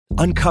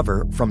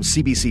Uncover from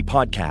CBC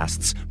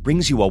Podcasts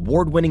brings you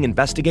award-winning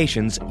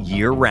investigations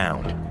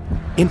year-round.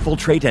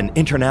 Infiltrate an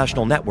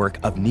international network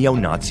of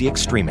neo-Nazi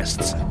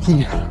extremists.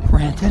 He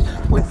ranted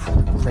with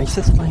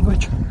racist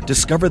language.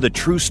 Discover the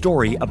true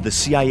story of the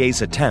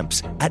CIA's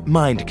attempts at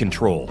mind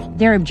control.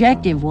 Their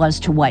objective was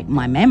to wipe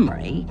my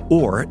memory.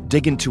 Or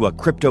dig into a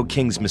crypto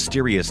king's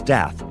mysterious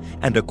death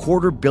and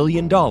 $250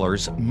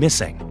 million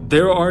missing.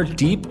 There are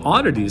deep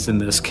oddities in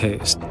this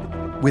case.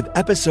 With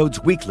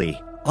episodes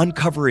weekly,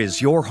 Uncover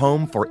is your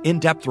home for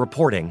in-depth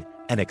reporting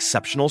and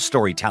exceptional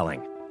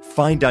storytelling.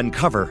 Find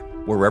Uncover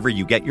wherever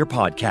you get your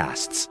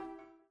podcasts.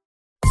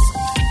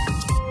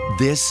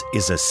 This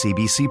is a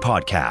CBC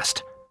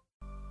podcast.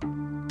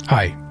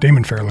 Hi,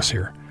 Damon Fairless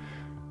here.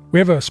 We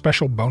have a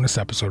special bonus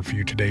episode for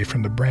you today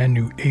from the brand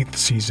new 8th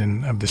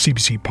season of the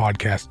CBC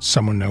podcast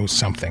Someone Knows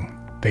Something,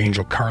 the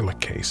Angel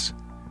Carlick case.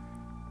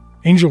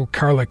 Angel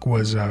Carlick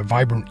was a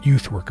vibrant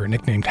youth worker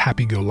nicknamed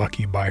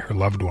Happy-Go-Lucky by her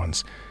loved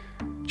ones.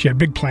 She had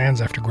big plans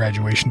after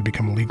graduation to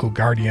become a legal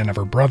guardian of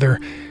her brother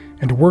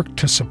and to work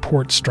to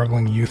support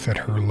struggling youth at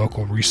her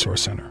local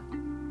resource center.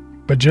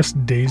 But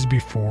just days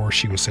before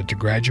she was set to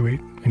graduate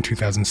in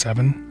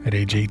 2007, at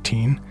age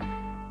 18,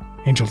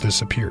 Angel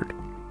disappeared.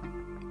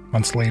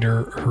 Months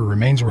later, her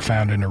remains were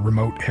found in a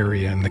remote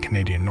area in the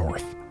Canadian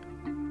North.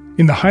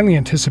 In the highly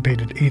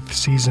anticipated 8th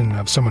season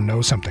of Someone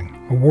Knows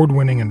Something,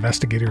 award-winning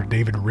investigator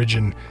David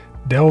Ridgen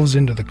delves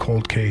into the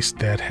cold case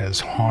that has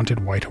haunted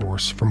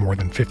Whitehorse for more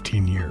than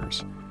 15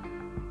 years.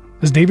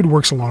 As David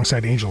works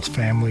alongside Angel's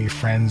family,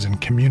 friends,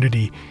 and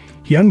community,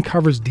 he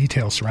uncovers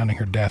details surrounding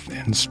her death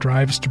and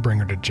strives to bring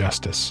her to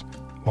justice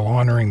while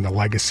honoring the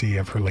legacy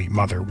of her late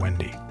mother,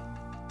 Wendy.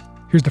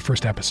 Here's the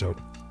first episode,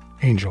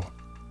 Angel.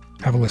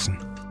 Have a listen.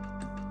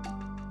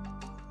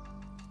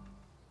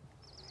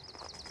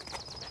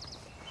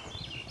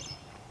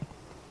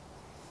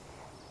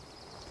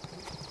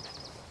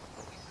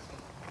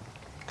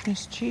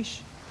 Goodness,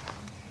 sheesh.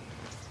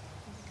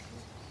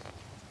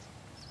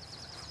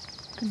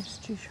 Goodness,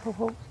 sheesh, ho,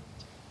 ho.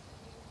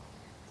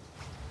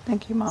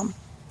 Thank you, Mom.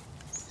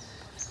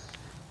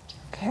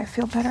 Okay, I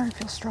feel better. I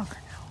feel stronger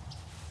now.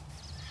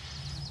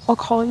 I'll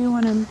call you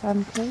when I'm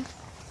done, please.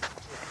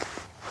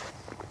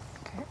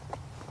 Okay.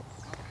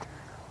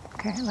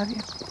 Okay, I love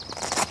you.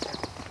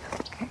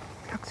 Okay,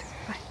 talk soon.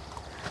 Bye.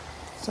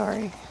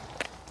 Sorry.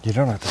 You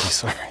don't have to be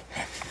sorry.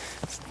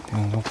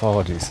 No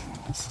apologies.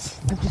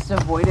 I've just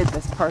avoided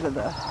this part of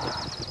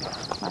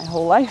my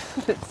whole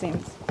life, it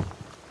seems.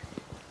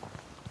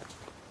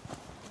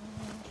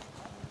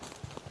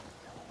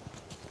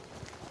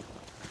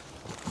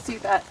 See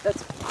that?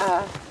 That's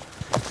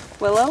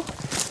willow.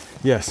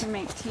 Yes. You can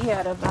make tea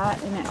out of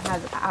that, and it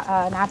has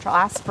natural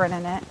aspirin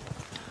in it.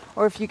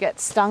 Or if you get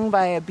stung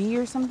by a bee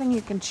or something,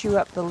 you can chew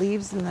up the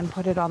leaves and then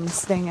put it on the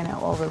sting, and it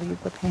will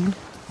relieve the pain.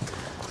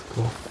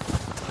 Cool.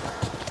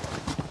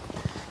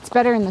 It's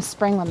better in the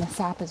spring when the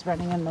sap is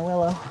running in the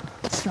willow.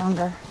 It's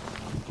stronger.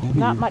 Maybe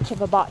Not much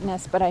of a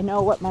botanist, but I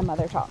know what my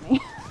mother taught me.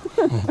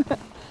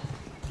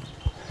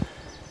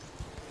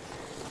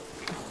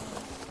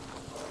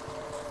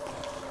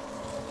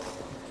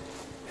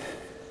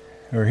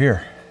 We're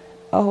here.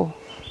 Oh.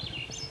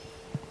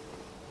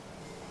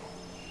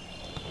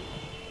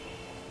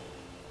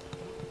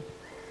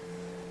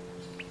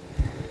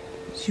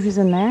 She was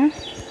in there?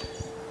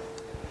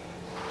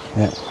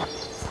 Yeah.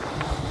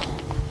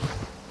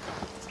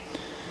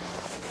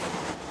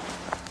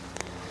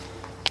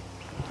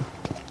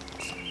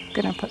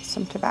 Gonna put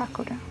some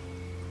tobacco down.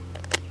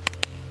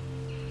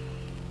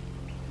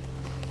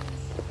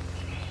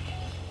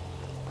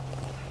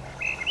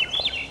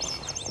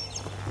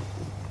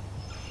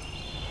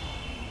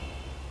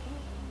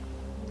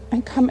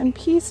 I come in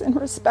peace and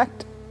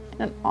respect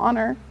and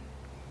honor.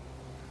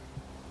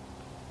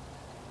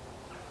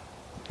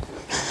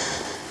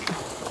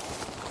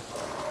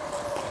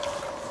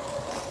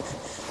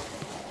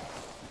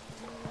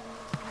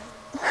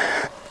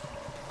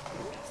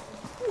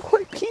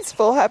 Quite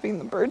peaceful having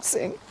the birds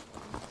sing.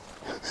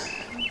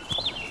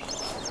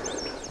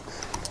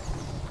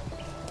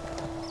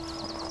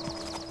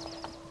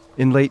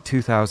 In late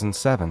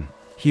 2007,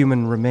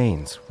 human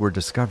remains were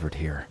discovered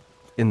here,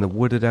 in the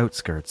wooded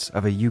outskirts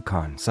of a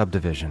Yukon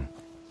subdivision.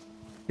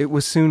 It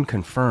was soon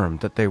confirmed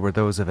that they were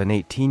those of an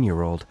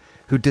 18-year-old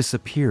who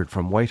disappeared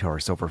from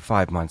Whitehorse over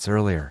 5 months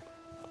earlier.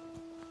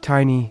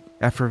 Tiny,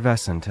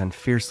 effervescent, and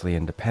fiercely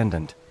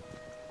independent,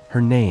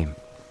 her name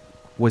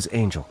was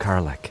Angel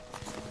Carlick.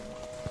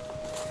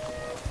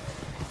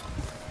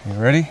 You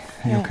ready?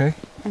 Are you Yeah, okay?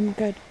 I'm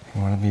good.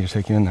 You wanted me to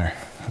take you in there?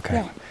 Okay.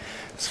 Yeah.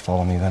 Just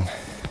follow me then.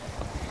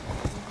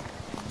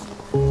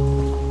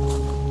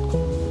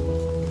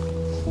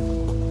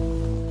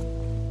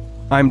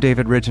 I'm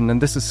David Ridgen,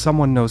 and this is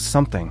Someone Knows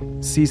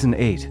Something, Season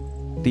 8,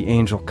 The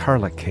Angel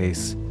Carlick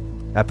Case,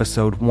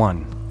 Episode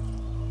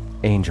 1,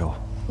 Angel.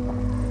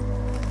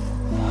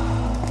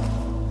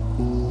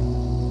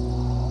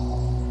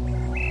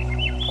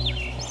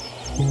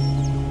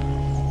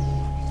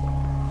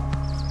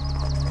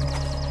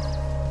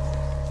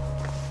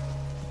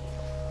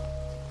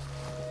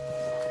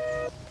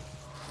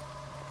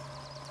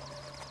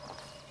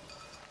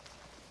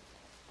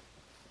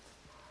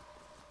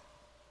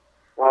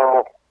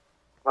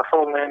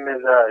 full name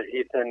is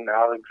Ethan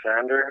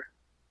Alexander.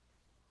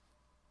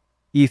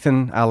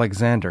 Ethan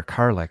Alexander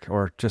Karlik,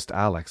 or just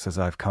Alex as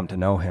I've come to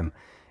know him,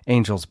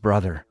 Angel's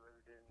brother,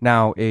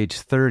 now age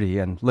 30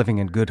 and living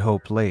in Good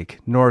Hope Lake,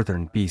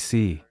 northern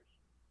BC.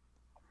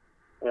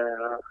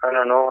 Yeah, I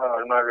don't know.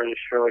 I'm not really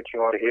sure what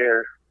you want to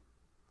hear.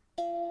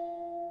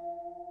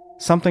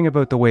 Something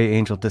about the way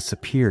Angel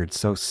disappeared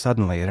so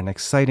suddenly at an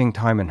exciting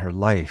time in her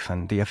life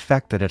and the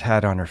effect that it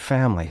had on her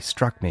family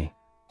struck me.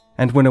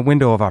 And when a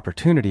window of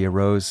opportunity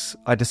arose,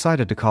 I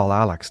decided to call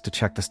Alex to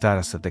check the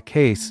status of the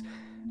case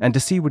and to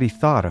see what he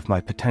thought of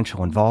my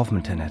potential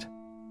involvement in it.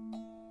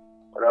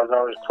 But I was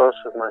always close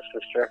with my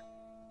sister.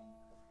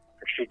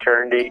 She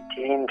turned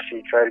 18,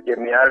 she tried to get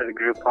me out of the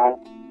group home.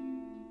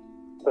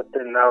 But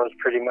then that was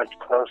pretty much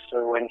close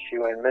to when she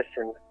went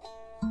missing.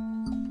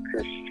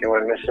 Because she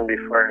went missing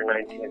before her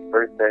 19th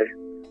birthday.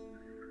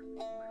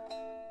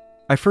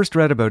 I first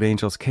read about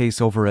Angel's case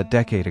over a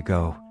decade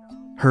ago.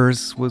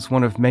 Hers was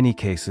one of many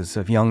cases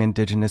of young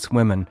Indigenous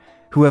women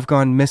who have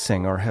gone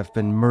missing or have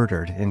been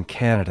murdered in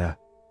Canada.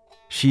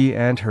 She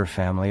and her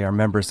family are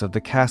members of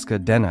the Casca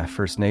Dena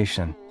First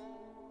Nation.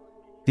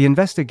 The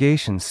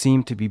investigation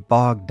seemed to be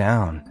bogged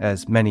down,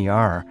 as many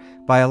are,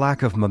 by a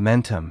lack of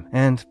momentum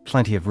and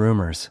plenty of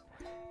rumors,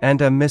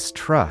 and a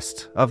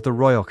mistrust of the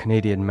Royal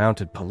Canadian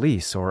Mounted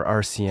Police, or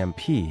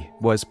RCMP,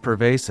 was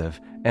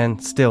pervasive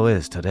and still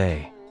is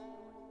today.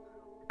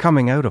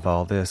 Coming out of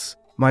all this,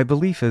 my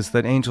belief is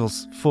that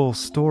Angel's full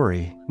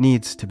story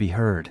needs to be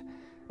heard,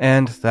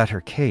 and that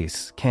her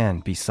case can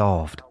be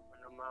solved.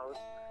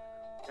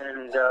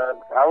 And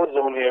I was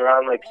only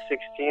around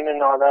 16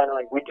 and all that,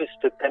 and we just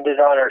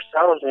depended on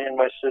ourselves, me and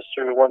my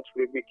sister, once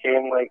we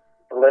became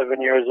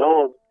 11 years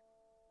old.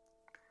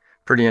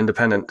 Pretty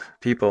independent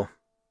people.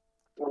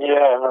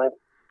 Yeah,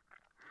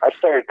 I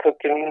started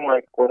cooking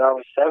when I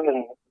was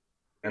 7.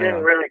 We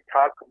didn't really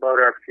talk about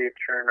our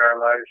future and our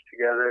lives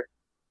together.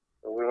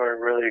 We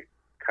weren't really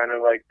kind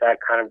of like that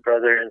kind of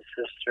brother and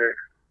sister.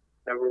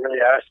 Never really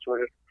asked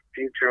what the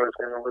future was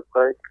going to look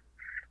like.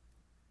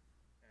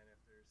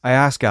 I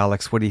ask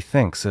Alex what he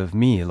thinks of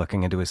me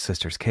looking into his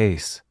sister's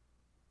case.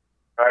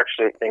 I'm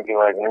actually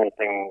thinking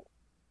anything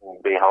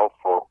would be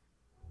helpful.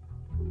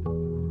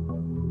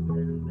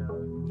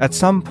 At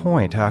some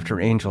point after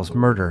Angel's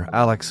murder,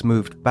 Alex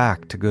moved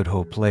back to Good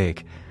Hope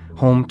Lake,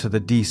 home to the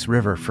Dease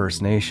River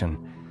First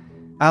Nation.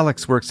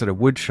 Alex works at a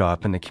wood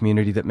shop in the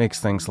community that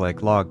makes things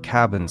like log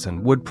cabins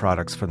and wood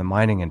products for the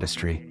mining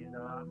industry.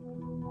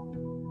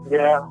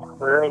 Yeah,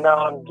 but right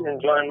now I'm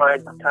enjoying my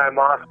time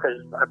off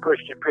because I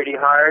pushed it pretty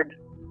hard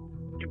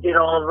to get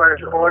all of our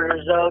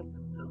orders out.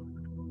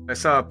 I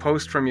saw a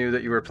post from you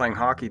that you were playing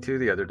hockey too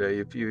the other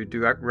day. You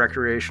do a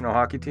recreational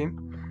hockey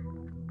team?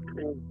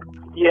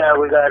 Yeah,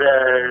 we got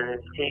a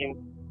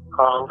team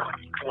called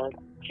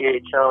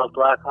GHL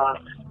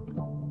Blackhawks.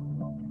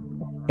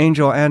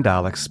 Angel and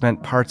Alex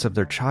spent parts of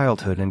their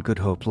childhood in Good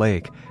Hope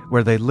Lake,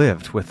 where they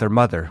lived with their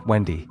mother,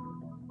 Wendy.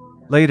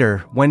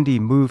 Later, Wendy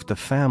moved the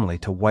family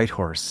to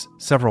Whitehorse,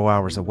 several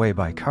hours away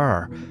by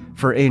car,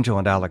 for Angel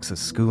and Alex's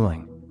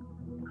schooling.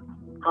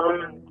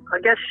 I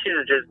guess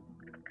she's just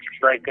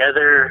like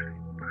other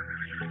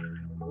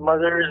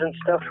mothers and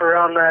stuff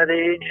around that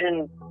age,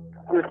 and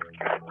with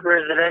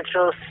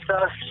residential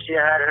stuff, she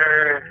had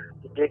her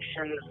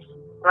addictions,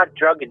 not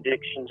drug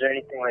addictions or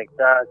anything like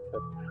that,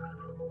 but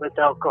with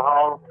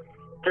alcohol.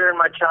 During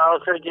my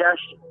childhood, yeah,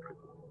 she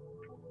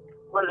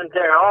wasn't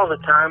there all the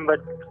time, but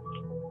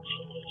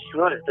she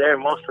was there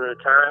most of the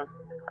time.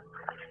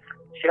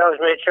 She always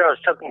made sure I was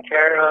taken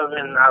care of,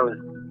 and I was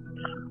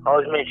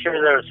always made sure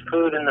there was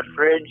food in the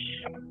fridge.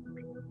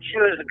 She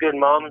was a good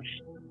mom.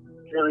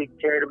 She really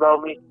cared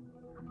about me.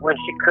 When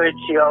she could,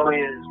 she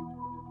always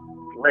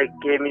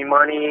gave me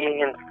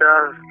money and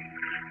stuff.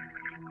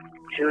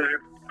 She was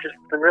just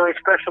a really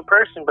special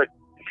person, but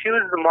she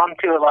was the mom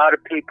to a lot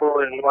of people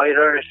in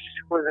Whitehorse.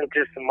 She wasn't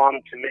just a mom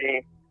to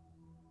me.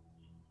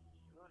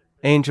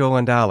 Angel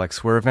and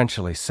Alex were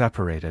eventually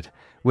separated,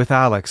 with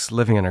Alex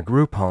living in a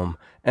group home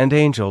and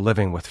Angel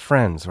living with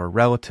friends or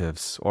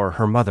relatives or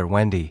her mother,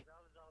 Wendy.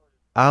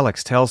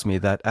 Alex tells me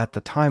that at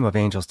the time of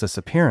Angel's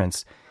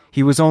disappearance,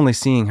 he was only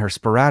seeing her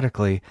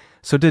sporadically,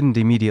 so didn't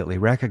immediately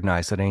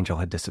recognize that Angel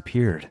had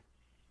disappeared.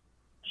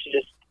 She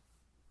just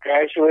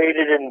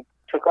graduated and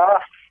took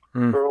off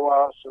for a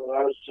while, so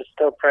I was just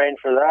still praying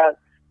for that.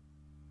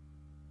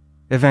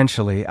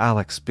 Eventually,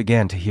 Alex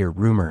began to hear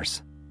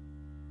rumors.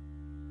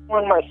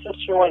 When my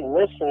sister went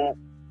missing,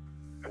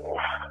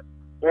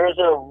 there was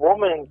a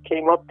woman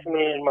came up to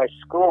me in my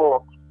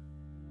school.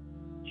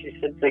 She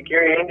said,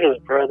 Gary Angel's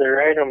brother,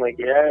 right? I'm like,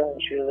 yeah.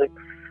 And she was like,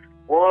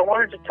 well, I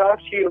wanted to talk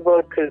to you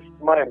about because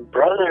my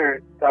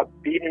brother got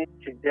beaten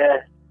to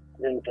death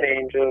and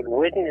Angel had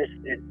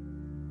witnessed it.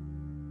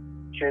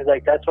 She was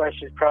like, that's why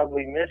she's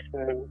probably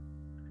missing him.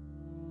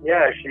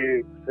 Yeah,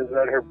 she says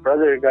that her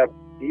brother got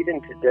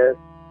beaten to death.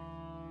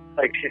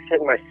 She said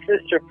my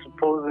sister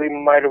supposedly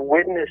might have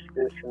witnessed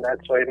this, and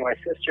that's why my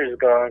sister's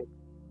gone.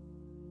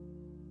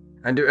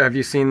 And have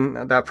you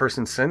seen that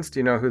person since? Do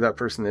you know who that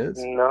person is?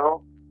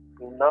 No.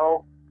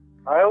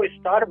 I always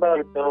thought about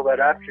it, though, but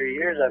after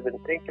years I've been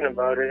thinking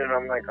about it, and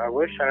I'm like, I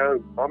wish I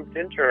bumped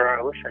into her.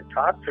 I wish I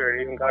talked to her,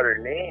 even got her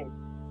name.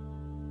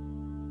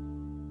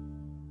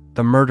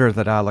 The murder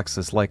that Alex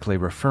is likely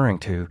referring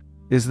to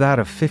is that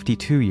of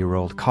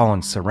 52-year-old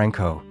Colin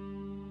Serenko.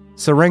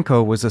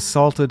 Serenko was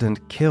assaulted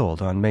and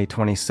killed on May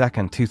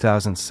 22,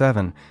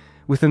 2007,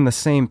 within the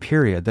same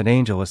period that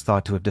Angel is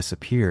thought to have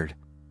disappeared.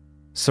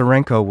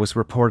 Serenko was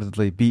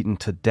reportedly beaten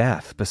to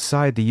death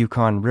beside the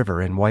Yukon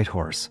River in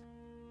Whitehorse.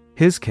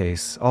 His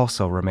case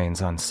also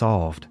remains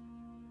unsolved.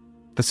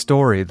 The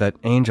story that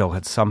Angel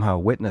had somehow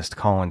witnessed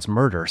Colin's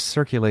murder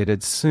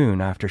circulated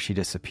soon after she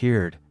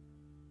disappeared.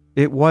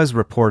 It was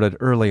reported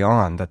early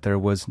on that there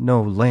was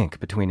no link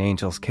between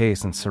Angel's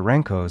case and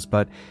Serenko's,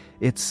 but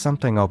it's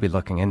something I'll be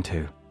looking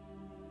into.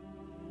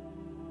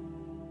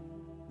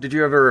 Did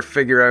you ever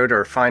figure out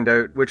or find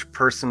out which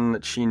person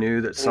that she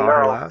knew that saw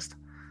her last?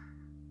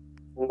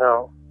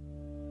 No.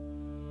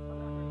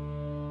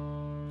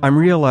 I'm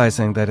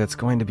realizing that it's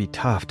going to be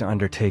tough to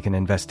undertake an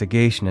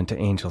investigation into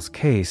Angel's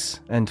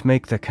case and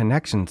make the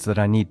connections that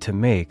I need to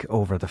make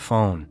over the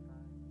phone.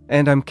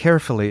 And I'm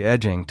carefully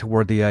edging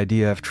toward the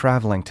idea of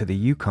traveling to the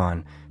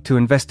Yukon to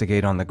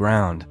investigate on the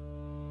ground.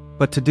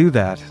 But to do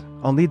that,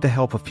 I'll need the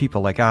help of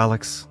people like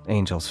Alex,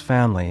 Angel's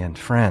family, and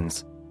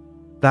friends.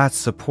 That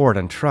support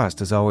and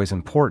trust is always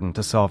important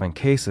to solving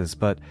cases,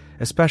 but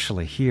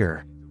especially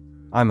here.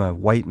 I'm a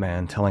white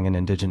man telling an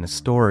Indigenous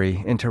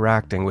story,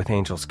 interacting with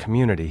Angel's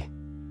community.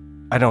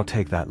 I don't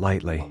take that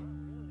lightly.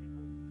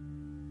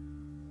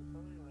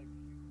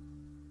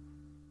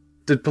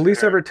 Did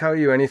police ever tell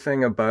you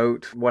anything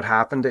about what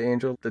happened to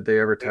Angel? Did they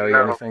ever tell you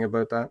anything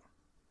about that?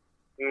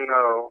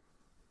 No.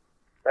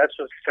 That's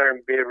what's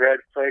starting to be a red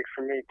flag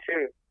for me,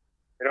 too.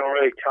 They don't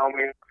really tell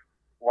me,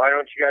 why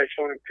don't you guys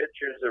show me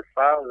pictures or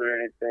files or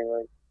anything?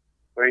 Like,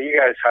 where are you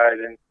guys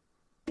hiding?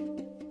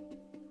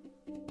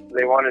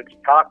 They wanted to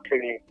talk to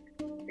me,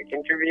 like,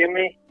 interview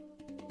me.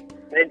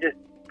 They just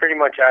pretty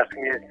much asked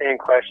me the same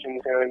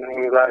questions. When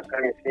was the last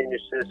time you seen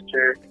your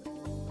sister?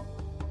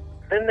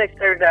 Then they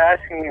started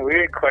asking me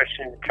weird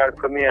questions to try to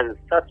put me as a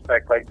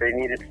suspect, like they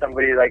needed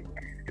somebody like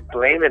to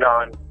blame it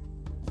on.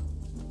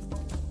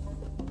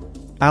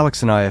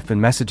 Alex and I have been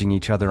messaging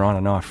each other on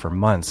and off for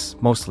months,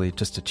 mostly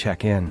just to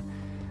check in.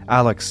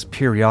 Alex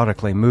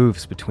periodically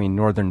moves between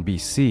northern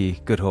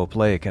BC, Good Hope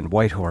Lake, and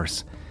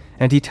Whitehorse,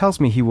 and he tells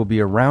me he will be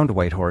around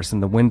Whitehorse in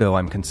the window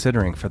I'm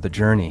considering for the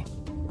journey.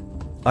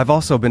 I've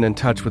also been in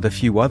touch with a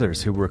few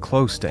others who were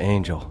close to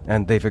Angel,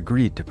 and they've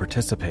agreed to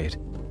participate.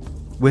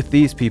 With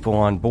these people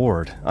on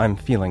board, I'm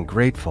feeling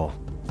grateful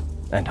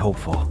and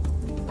hopeful.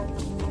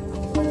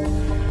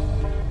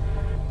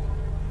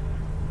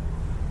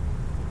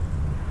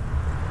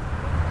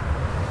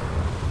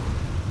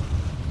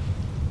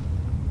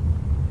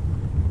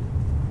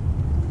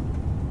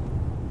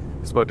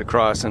 It's about to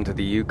cross into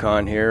the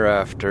Yukon here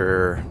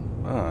after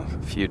a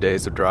few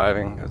days of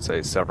driving, I'd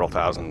say several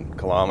thousand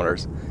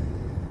kilometers.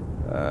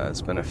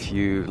 It's been a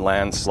few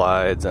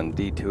landslides and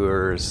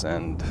detours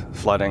and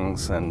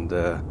floodings and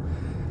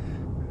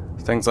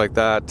things like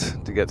that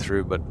to get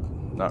through, but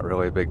not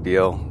really a big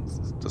deal.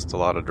 It's just a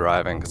lot of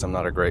driving because I'm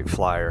not a great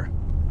flyer.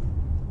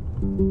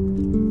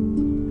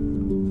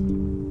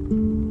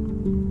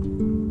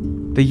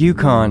 The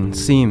Yukon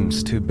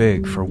seems too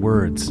big for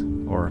words,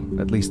 or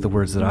at least the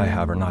words that I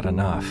have are not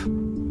enough.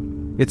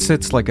 It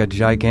sits like a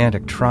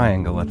gigantic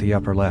triangle at the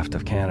upper left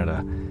of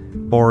Canada.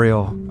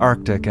 Boreal,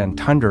 Arctic, and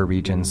tundra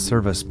regions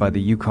serviced by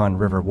the Yukon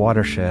River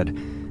watershed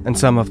and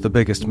some of the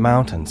biggest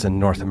mountains in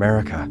North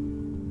America.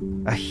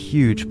 A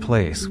huge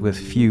place with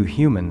few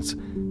humans,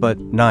 but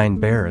 9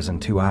 bears in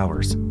 2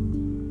 hours.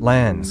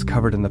 Lands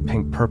covered in the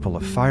pink-purple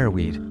of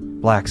fireweed,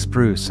 black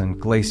spruce, and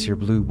glacier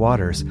blue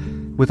waters,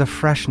 with a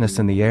freshness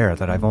in the air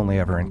that I've only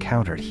ever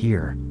encountered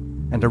here,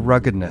 and a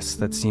ruggedness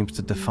that seems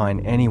to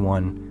define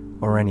anyone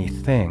or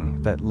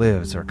anything that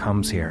lives or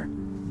comes here.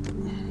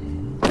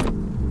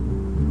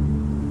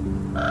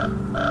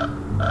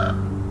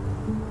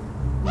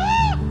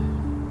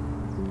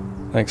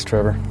 Thanks,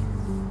 Trevor.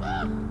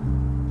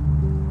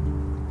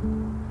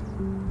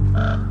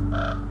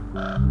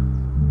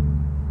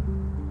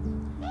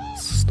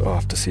 Just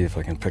off to see if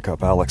I can pick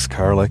up Alex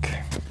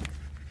Karlik.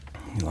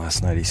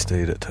 Last night he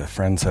stayed at a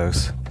friend's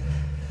house.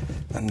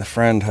 And the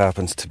friend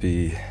happens to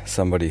be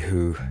somebody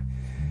who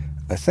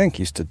I think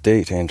used to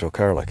date Angel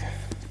Karlik.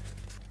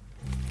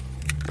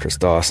 Chris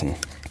Dawson.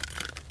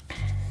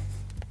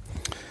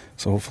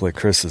 So hopefully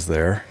Chris is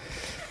there.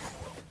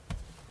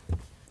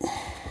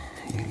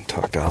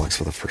 Talk to Alex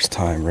for the first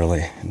time,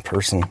 really, in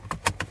person.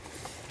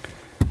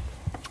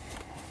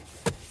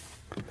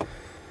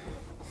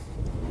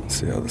 Let's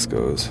see how this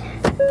goes.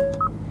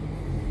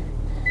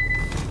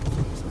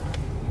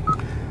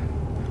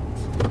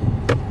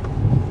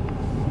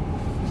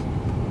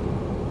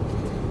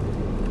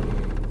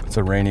 It's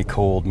a rainy,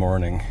 cold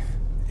morning,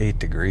 8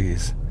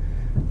 degrees,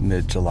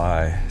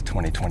 mid-July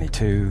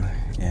 2022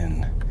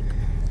 in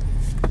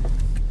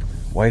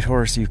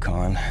Whitehorse,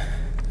 Yukon.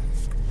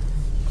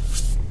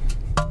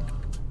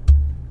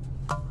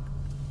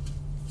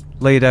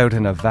 Laid out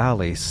in a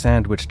valley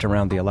sandwiched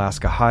around the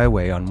Alaska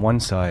Highway on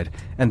one side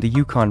and the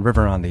Yukon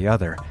River on the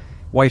other,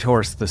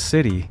 Whitehorse, the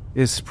city,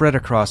 is spread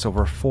across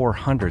over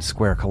 400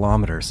 square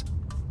kilometers.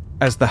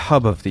 As the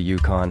hub of the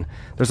Yukon,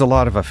 there's a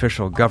lot of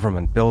official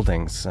government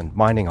buildings and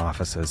mining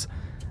offices,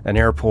 an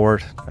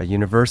airport, a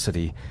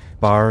university,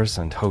 bars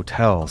and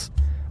hotels,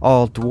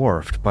 all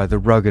dwarfed by the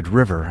rugged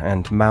river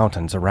and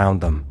mountains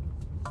around them.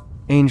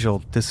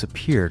 Angel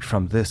disappeared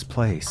from this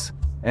place,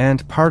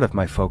 and part of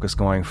my focus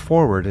going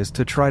forward is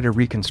to try to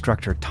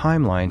reconstruct her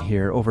timeline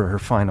here over her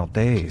final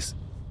days.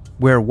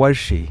 Where was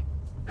she?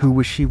 Who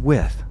was she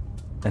with?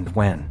 And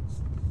when?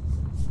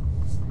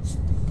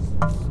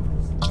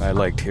 I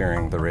liked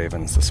hearing the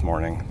ravens this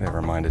morning. They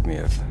reminded me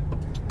of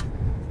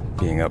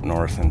being up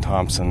north in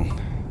Thompson.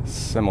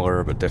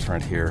 Similar but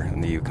different here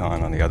in the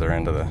Yukon on the other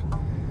end of the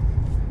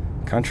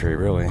country,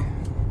 really.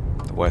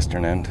 The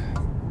western end.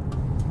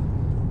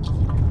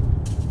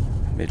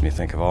 Made me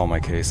think of all my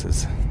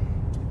cases.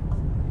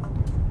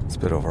 It's a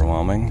bit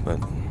overwhelming,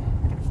 but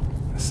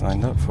I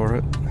signed up for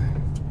it.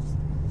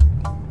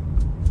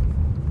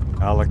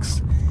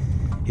 Alex,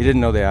 he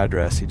didn't know the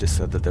address. He just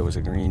said that there was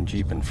a green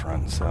Jeep in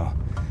front, so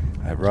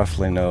I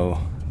roughly know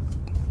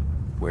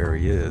where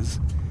he is.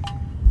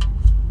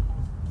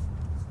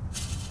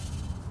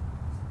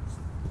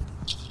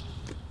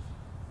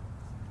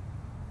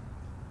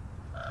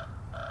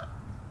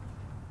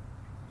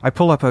 I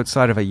pull up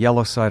outside of a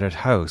yellow-sided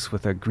house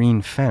with a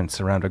green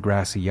fence around a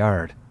grassy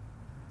yard.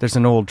 There's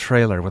an old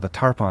trailer with a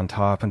tarp on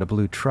top and a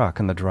blue truck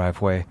in the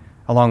driveway,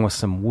 along with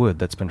some wood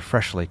that's been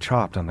freshly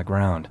chopped on the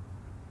ground.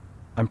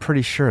 I'm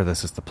pretty sure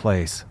this is the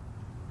place.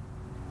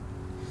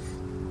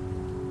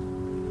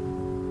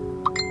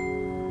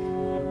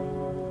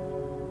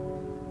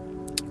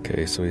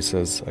 Okay, so he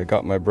says, I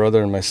got my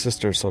brother and my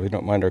sister, so if you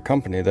don't mind our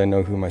company, they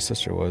know who my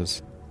sister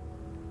was.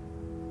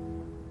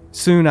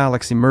 Soon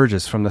Alex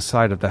emerges from the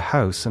side of the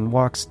house and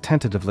walks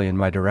tentatively in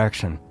my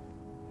direction.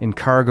 In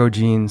cargo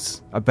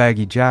jeans, a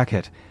baggy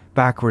jacket,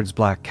 backwards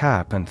black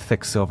cap, and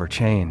thick silver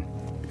chain.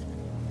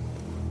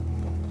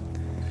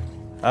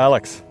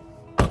 Alex,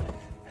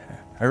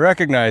 I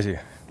recognize you.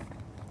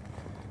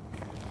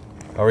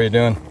 How are you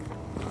doing?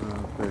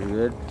 Pretty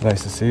good.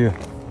 Nice to see you.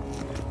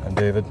 I'm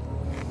David.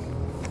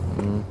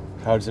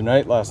 How's your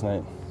night last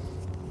night?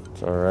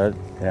 It's alright.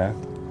 Yeah?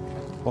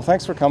 Well,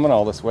 thanks for coming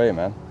all this way,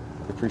 man.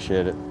 I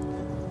appreciate it.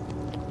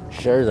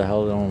 Sure the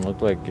hell don't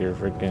look like your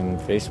freaking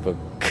Facebook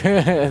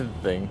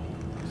thing.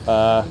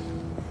 I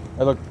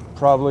look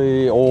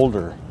probably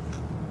older.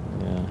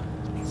 Yeah.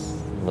 It's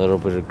a little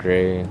bit of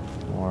gray,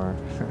 more.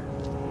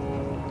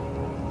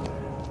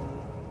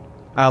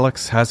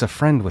 Alex has a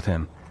friend with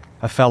him,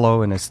 a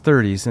fellow in his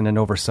 30s in an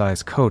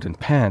oversized coat and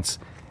pants,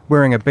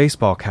 wearing a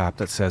baseball cap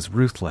that says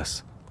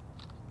Ruthless.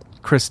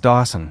 Chris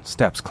Dawson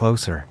steps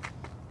closer.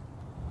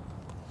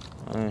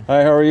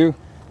 Hi, how are you?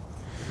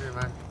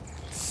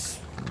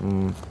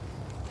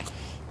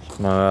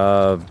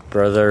 My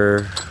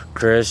brother,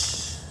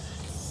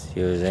 Chris,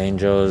 he was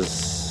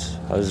Angel's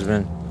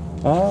husband.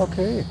 Oh,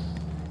 okay.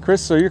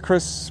 Chris, so you're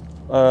Chris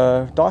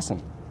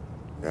Dawson?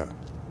 Yeah.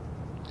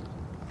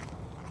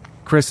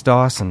 Chris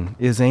Dawson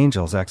is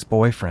Angel's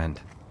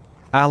ex-boyfriend.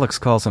 Alex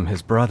calls him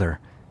his brother,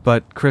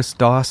 but Chris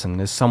Dawson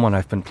is someone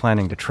I've been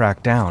planning to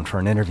track down for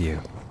an interview.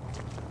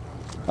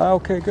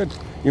 Okay, good.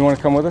 You want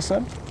to come with us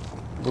then?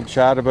 We'll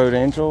chat about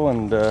Angel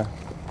and you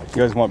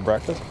guys want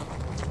breakfast?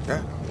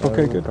 Yeah.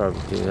 Okay, good. We'll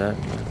probably do that.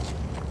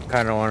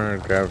 Kind of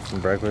wanted to grab some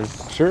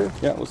breakfast. Sure,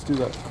 yeah, let's do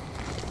that.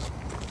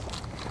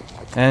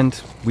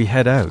 And we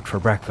head out for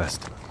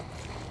breakfast.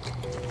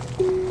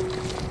 Can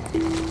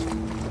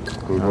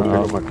we go pick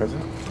up my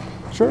cousin?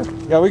 Sure.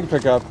 Yeah, we can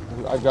pick up.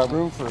 I've got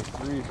room for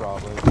 3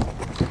 probably.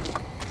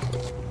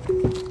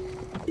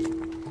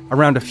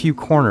 Around a few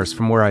corners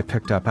from where I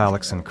picked up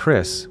Alex and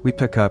Chris, we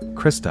pick up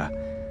Krista,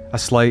 a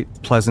slight,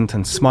 pleasant,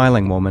 and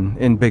smiling woman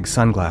in big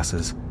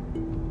sunglasses.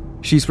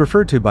 She's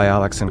referred to by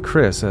Alex and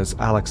Chris as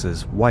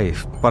Alex's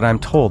wife, but I'm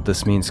told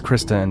this means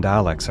Krista and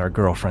Alex are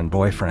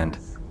girlfriend-boyfriend.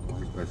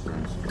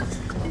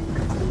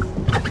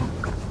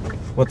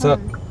 What's up?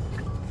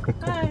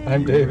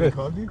 I'm David.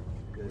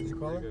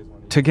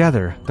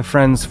 Together, the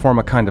friends form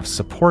a kind of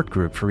support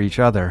group for each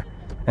other,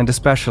 and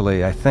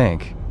especially, I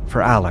think,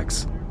 for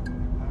Alex.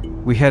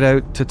 We head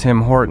out to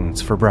Tim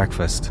Hortons for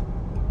breakfast.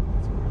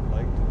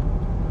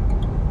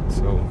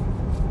 So,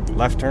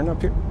 left turn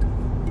up here?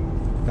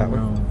 That way?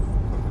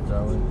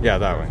 That way? Yeah,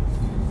 that way.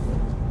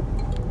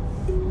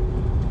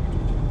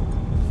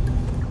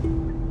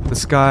 The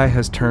sky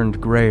has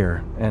turned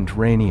grayer and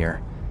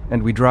rainier,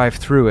 and we drive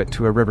through it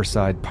to a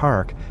riverside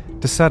park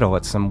to settle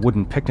at some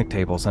wooden picnic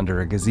tables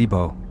under a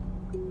gazebo.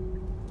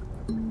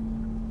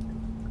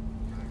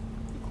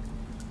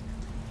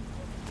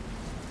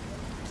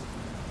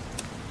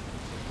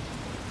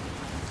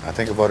 I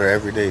think about her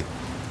every day.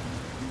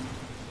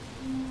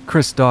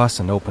 Chris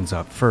Dawson opens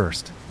up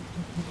first.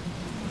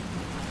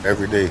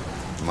 Every day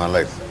in my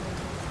life.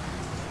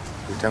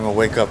 Every time I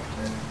wake up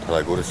till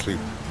I go to sleep.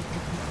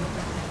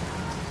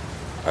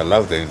 I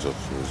loved Angel.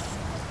 She was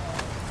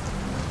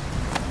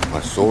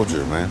My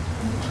soldier, man.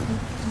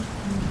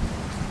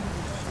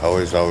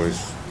 Always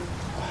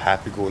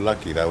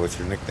happy-go-lucky. That was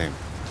your nickname.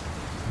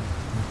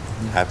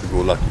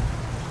 Happy-go-lucky.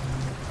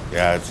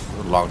 Yeah, it's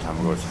a long time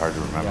ago. It's hard to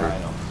remember. Yeah, I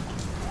know.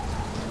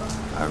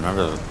 I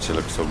remember she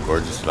looked so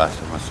gorgeous last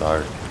time I saw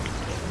her.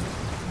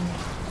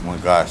 Oh my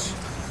gosh.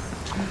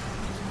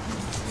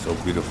 So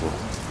beautiful.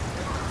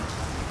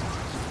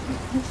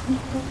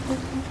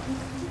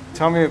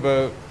 Tell me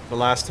about the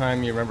last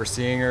time you remember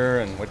seeing her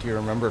and what do you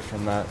remember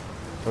from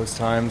those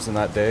times and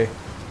that day?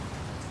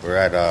 We're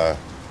at,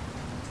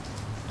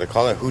 they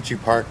call it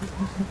Hoochie Park.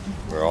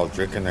 We're all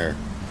drinking there.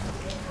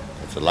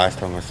 It's the last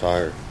time I saw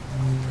her.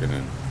 And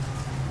then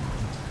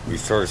we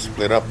sort of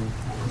split up.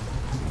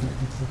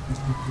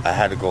 I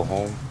had to go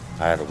home.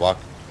 I had to walk.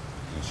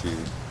 And she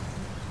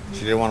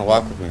didn't want to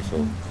walk with me,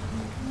 so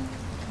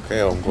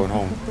okay, I'm going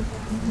home.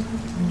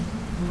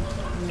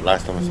 The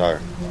last time I saw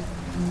her.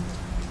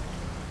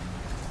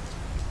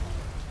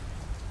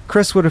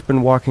 Chris would have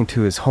been walking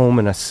to his home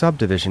in a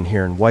subdivision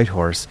here in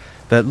Whitehorse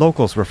that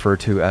locals refer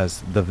to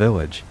as the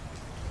Village.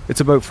 It's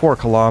about 4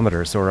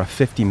 kilometers or a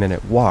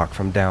 50-minute walk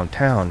from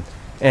downtown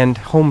and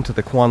home to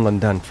the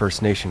Kwanlundun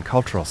First Nation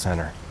Cultural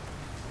Center.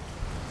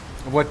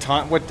 What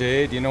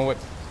day? Do you know what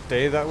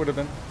day that would have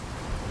been?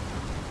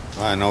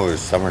 I know it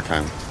was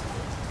summertime.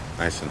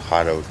 Nice and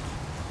hot out.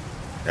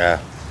 Yeah,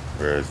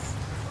 we're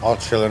all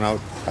chilling out,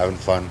 having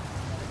fun.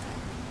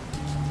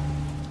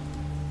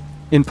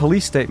 In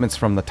police statements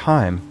from the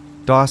time,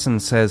 Dawson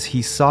says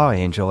he saw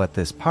Angel at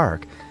this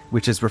park,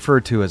 which is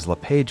referred to as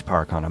LePage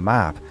Park on a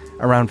map,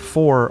 around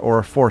 4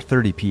 or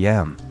 4:30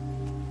 p.m.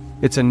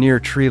 It's a near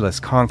treeless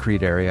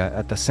concrete area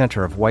at the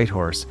center of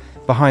Whitehorse,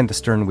 behind the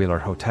Sternwheeler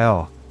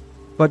Hotel.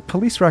 But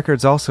police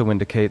records also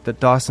indicate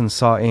that Dawson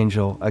saw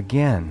Angel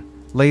again,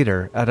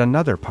 later at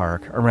another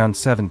park around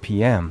 7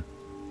 p.m.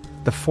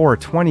 The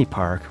 420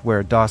 Park,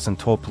 where Dawson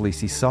told police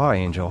he saw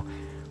Angel,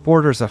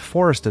 borders a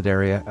forested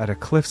area at a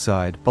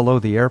cliffside below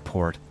the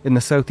airport in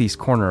the southeast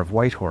corner of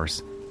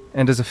Whitehorse,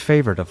 and is a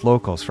favorite of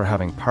locals for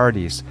having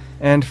parties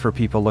and for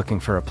people looking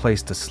for a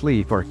place to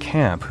sleep or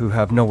camp who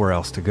have nowhere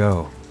else to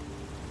go.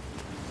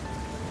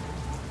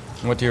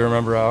 What do you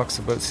remember, Alex,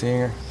 about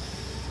seeing her?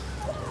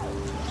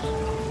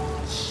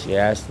 She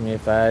asked me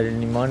if I had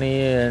any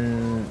money,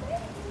 and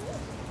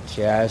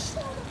she asked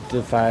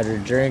if I had a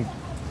drink.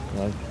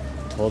 I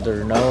told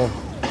her no.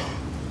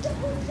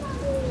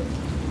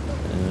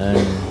 And then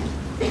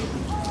it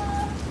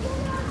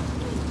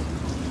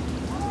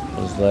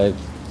was like,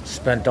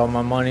 spent all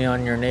my money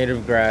on your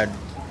native grad.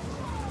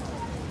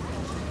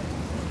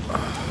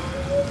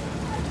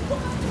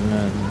 And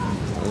then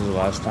that was the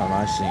last time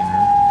I seen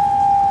her.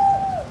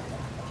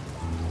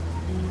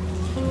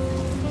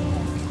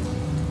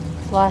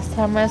 Last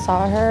time I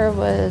saw her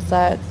was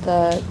at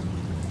the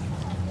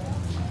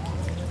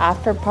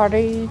after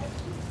party.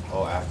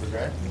 Oh, after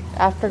grad?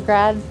 After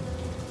grad.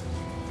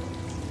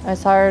 I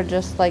saw her,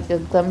 just like a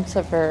glimpse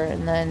of her,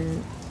 and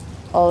then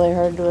all I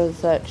heard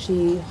was that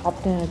she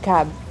hopped in a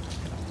cab,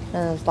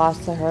 and it was the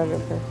last I heard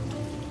of her.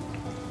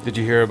 Did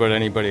you hear about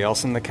anybody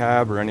else in the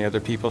cab or any other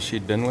people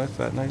she'd been with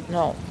that night?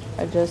 No,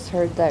 I just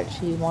heard that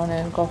she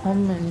wanted to go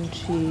home, and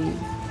she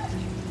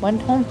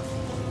went home.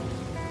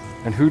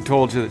 And who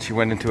told you that she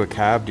went into a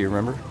cab? Do you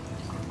remember?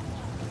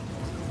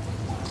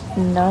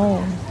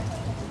 No,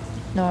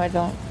 I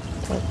don't.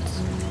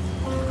 It's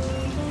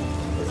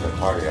a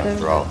party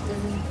after all.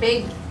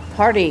 Big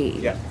party.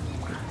 Yeah.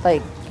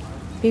 Like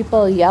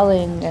people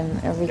yelling and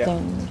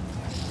everything.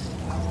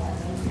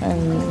 Yeah.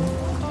 And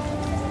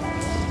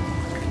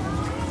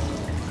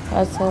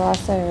that's the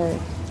last I heard.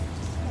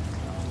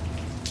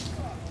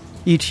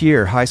 Each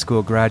year, high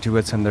school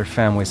graduates and their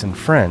families and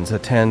friends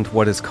attend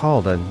what is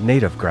called a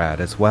native grad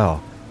as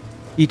well.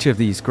 Each of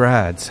these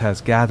grads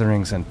has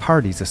gatherings and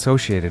parties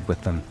associated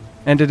with them,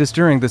 and it is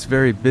during this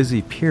very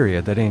busy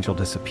period that Angel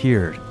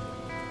disappeared.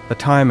 The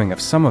timing of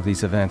some of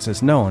these events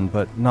is known,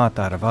 but not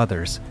that of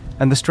others,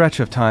 and the stretch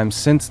of time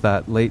since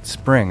that late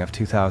spring of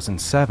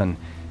 2007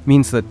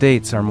 means that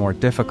dates are more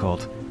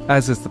difficult,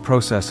 as is the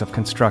process of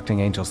constructing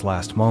Angel's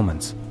last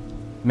moments.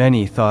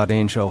 Many thought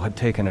Angel had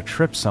taken a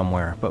trip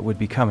somewhere but would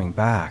be coming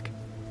back.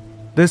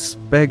 This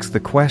begs the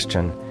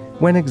question,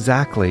 when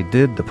exactly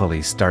did the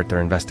police start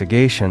their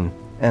investigation,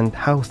 and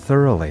how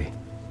thoroughly?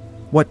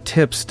 What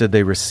tips did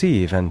they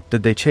receive, and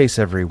did they chase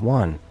every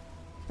one?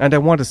 And I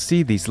want to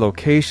see these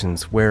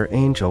locations where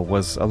Angel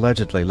was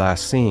allegedly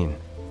last seen.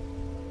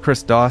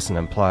 Chris Dawson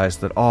implies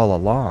that all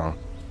along,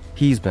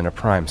 he's been a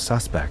prime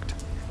suspect.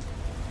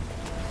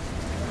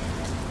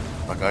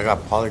 Like, I got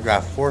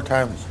polygraphed 4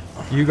 times.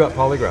 You got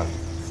polygraphed?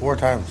 4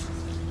 times.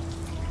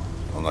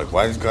 I'm like,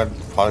 why does God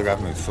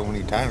polygraph me so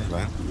many times,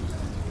 man?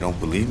 You don't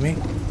believe me?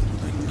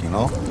 Like, you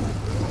know?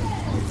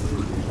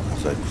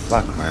 It's like,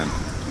 fuck, man.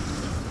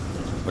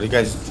 What are you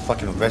guys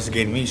fucking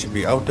investigating me? You should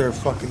be out there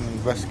fucking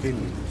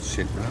investigating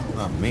shit, man.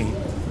 Not me.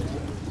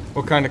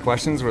 What kind of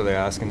questions were they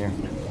asking you?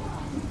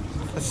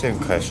 The same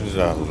questions.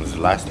 When was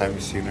the last time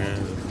you seen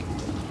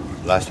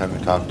her? Last time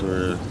you talked to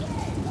her?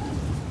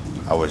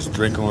 I was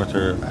drinking with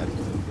her at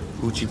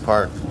Hoochie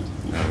Park.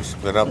 And we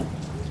split up.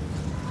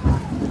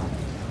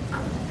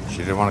 She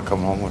didn't want to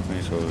come home with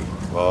me, so,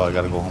 well, I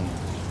gotta go home.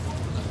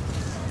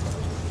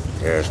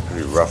 Yeah, it's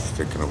pretty rough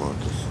thinking about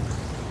this.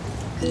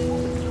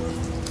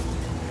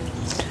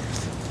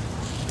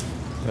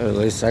 At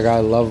least I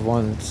got loved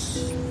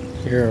ones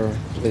here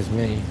with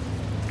me.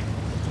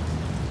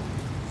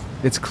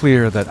 It's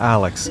clear that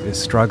Alex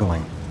is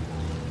struggling.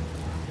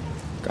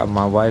 Got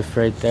my wife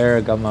right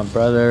there, got my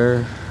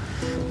brother.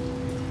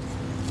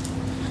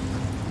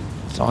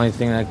 It's the only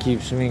thing that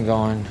keeps me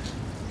going.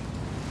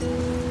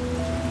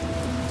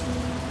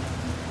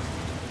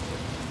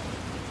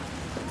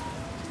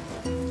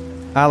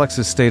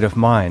 Alex's state of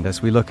mind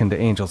as we look into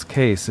Angel's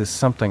case is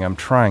something I'm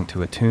trying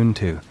to attune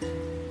to.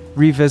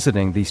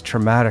 Revisiting these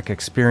traumatic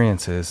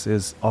experiences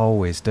is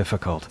always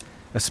difficult,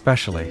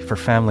 especially for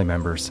family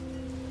members.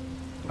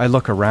 I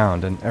look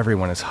around and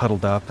everyone is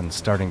huddled up and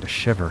starting to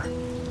shiver.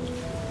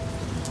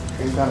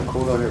 It's kind of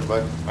cool out here,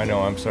 bud. I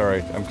know, I'm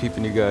sorry. I'm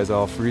keeping you guys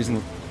all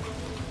freezing.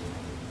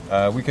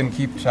 We can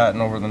keep chatting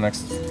over the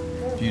next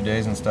few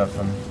days and stuff.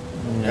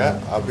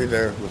 Yeah, I'll be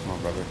there with my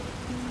brother.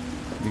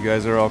 You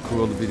guys are all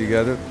cool to be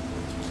together.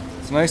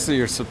 It's nice that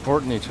you're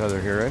supporting each other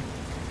here, eh?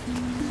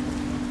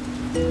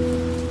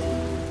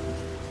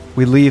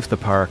 We leave the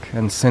park,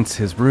 and since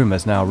his room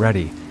is now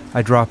ready,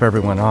 I drop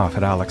everyone off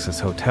at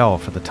Alex's hotel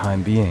for the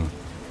time being.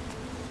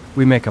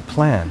 We make a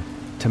plan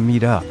to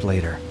meet up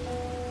later.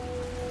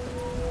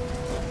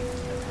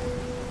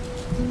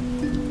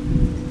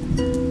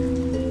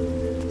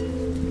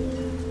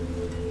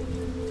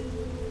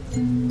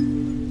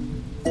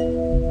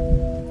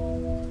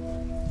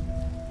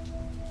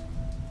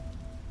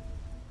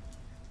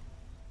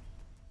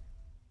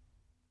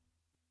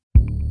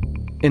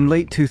 In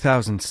late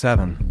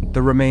 2007,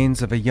 the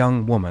remains of a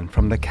young woman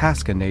from the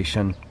Kaska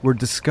Nation were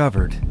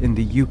discovered in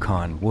the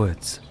Yukon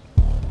woods.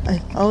 I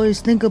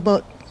always think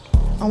about,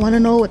 I want to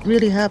know what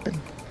really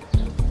happened.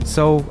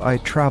 So I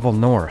travel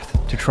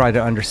north to try to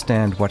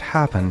understand what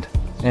happened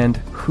and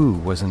who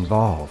was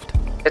involved.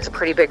 It's a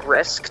pretty big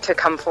risk to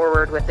come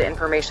forward with the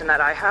information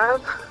that I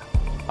have.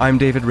 I'm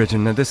David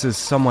Ridgen, and this is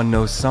Someone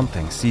Knows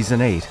Something,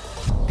 Season 8,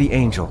 The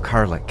Angel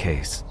Carlick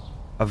Case.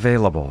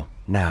 Available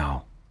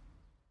now.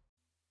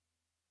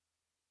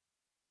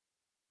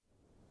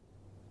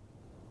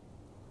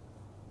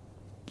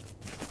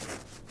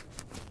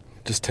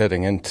 Just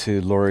heading into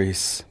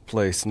Lori's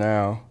place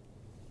now.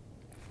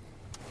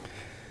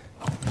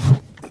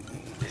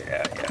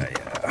 Yeah.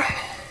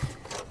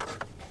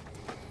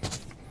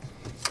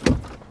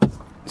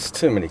 There's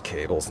too many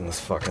cables in this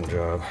fucking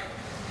job.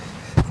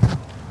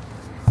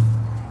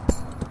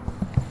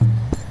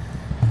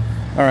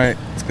 Alright,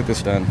 let's get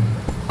this done.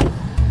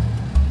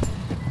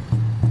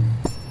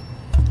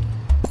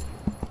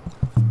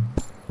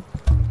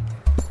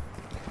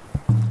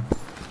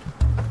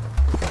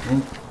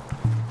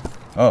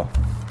 Oh,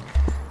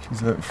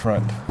 she's out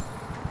front.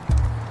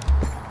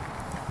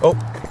 Oh,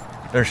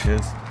 there she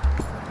is.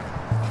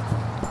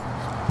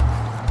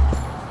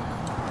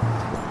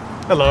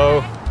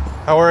 Hello.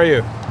 How are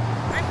you?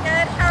 I'm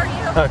good. How are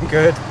you? I'm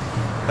good.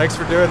 Thanks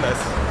for doing this.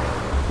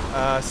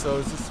 So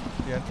is this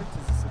the entrance?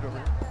 Is this it over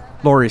here?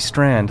 Lori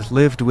Strand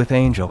lived with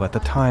Angel at the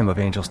time of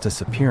Angel's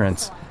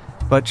disappearance,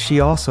 but she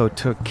also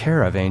took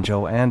care of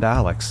Angel and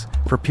Alex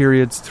for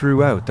periods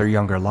throughout their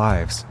younger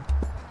lives.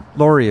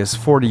 Lori is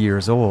 40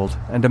 years old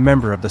and a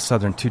member of the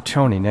Southern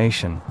Tutchone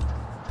Nation.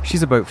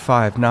 She's about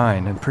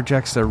 5'9" and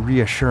projects a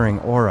reassuring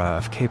aura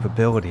of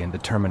capability and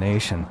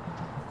determination.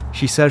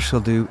 She says she'll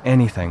do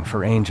anything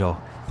for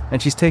Angel,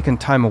 and she's taken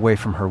time away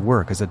from her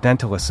work as a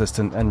dental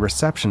assistant and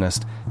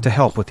receptionist to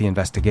help with the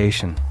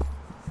investigation.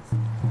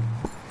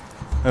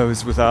 I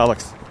was with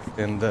Alex,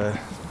 and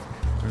there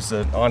was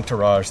an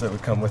entourage that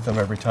would come with them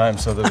every time,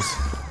 so there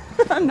was...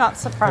 I'm not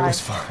surprised. It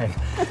was fine.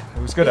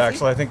 It was good,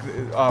 actually. I think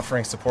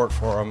offering support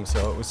for him,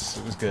 so it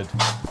was good.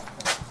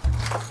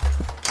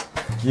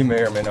 You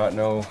may or may not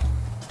know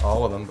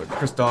all of them, but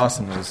Chris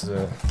Dawson was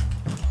there.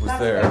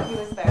 Good. He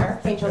was there.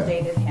 Angel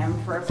dated him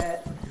for a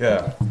bit.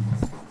 Yeah.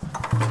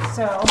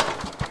 So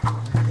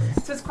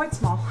it's quite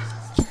small.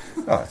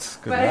 Oh, it's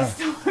good. But I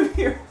still live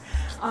here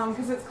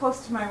because it's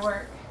close to my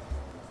work.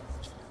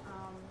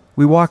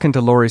 We walk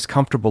into Lori's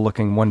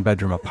comfortable-looking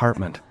one-bedroom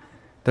apartment.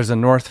 There's a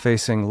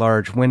north-facing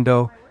large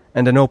window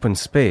and an open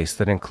space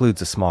that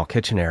includes a small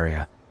kitchen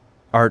area.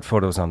 Art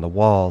photos on the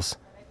walls,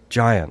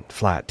 giant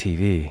flat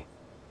TV.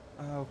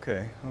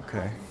 Okay.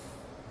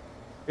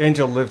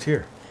 Angel lived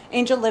here.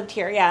 Angel lived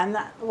here, yeah, and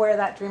where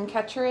that dream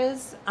catcher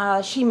is,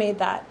 she made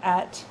that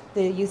at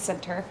the youth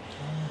center,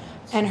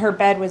 and her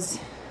bed was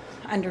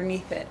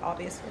underneath it,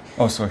 obviously.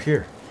 Oh, so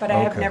here. But I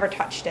have never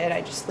touched it.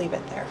 I just leave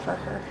it there for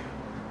her.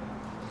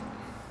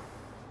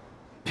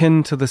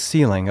 Pinned to the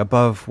ceiling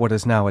above what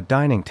is now a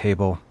dining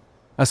table,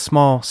 a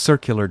small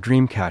circular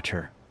dream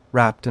catcher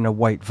wrapped in a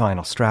white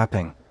vinyl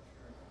strapping.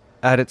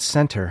 At its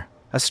center,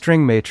 a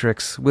string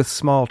matrix with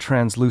small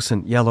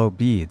translucent yellow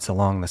beads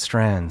along the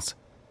strands.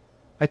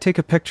 I take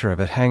a picture of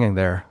it hanging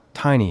there,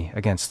 tiny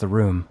against the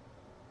room.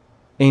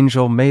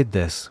 Angel made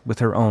this with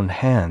her own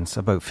hands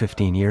about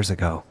 15 years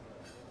ago.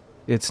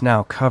 It's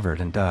now covered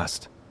in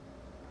dust.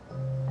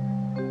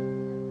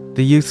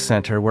 The youth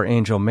center where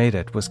Angel made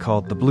it was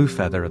called the Blue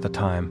Feather at the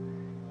time.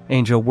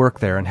 Angel worked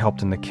there and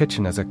helped in the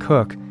kitchen as a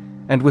cook,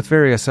 and with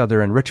various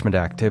other enrichment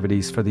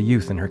activities for the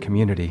youth in her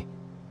community.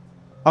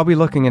 I'll be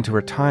looking into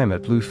her time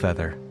at Blue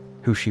Feather,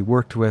 who she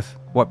worked with,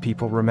 what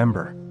people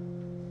remember.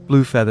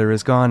 Blue Feather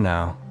is gone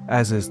now,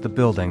 as is the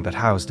building that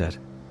housed it.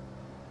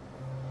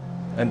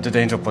 And did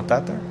Angel put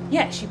that there?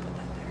 Yeah, she put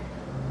that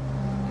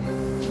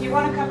there. Do you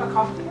want a cup of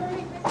coffee or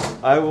anything?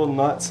 I will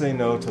not say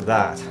no to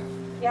that.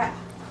 Yeah.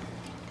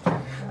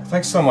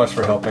 Thanks so much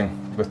for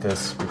helping with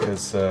this,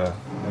 because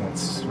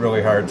it's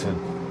really hard to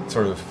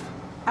sort of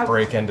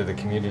break into the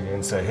community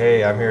and say,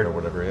 hey, I'm here or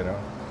whatever, you know.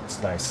 It's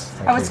nice.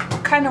 Thank I was you.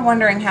 kind of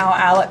wondering how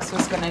Alex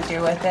was going to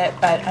do with it,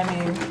 but I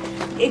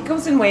mean, it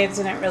goes in waves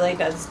and it really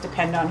does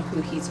depend on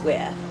who he's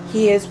with.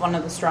 He is one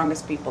of the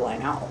strongest people I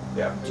know.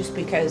 Yeah. Just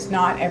because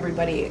not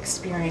everybody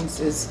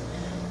experiences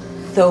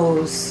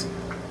those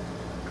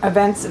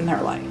events in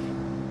their life.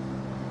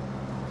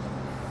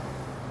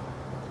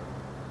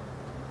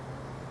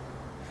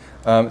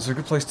 Is there a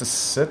good place to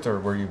sit, or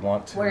where you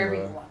want to? Wherever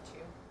you want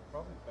to.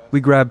 We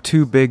grab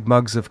 2 big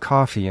mugs of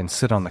coffee and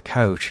sit on the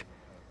couch.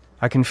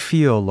 I can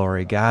feel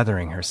Laurie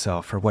gathering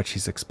herself for what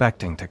she's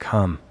expecting to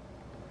come.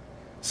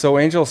 So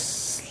Angel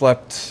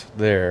slept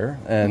there,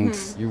 and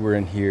you were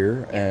in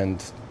here,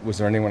 and was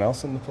there anyone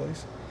else in the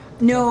place?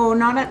 No,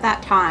 not at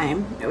that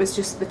time. It was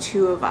just the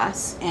 2 of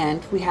us,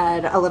 and we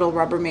had a little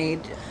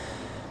Rubbermaid,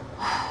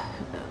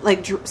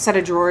 like, set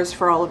of drawers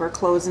for all of our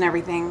clothes and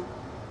everything.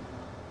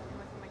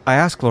 I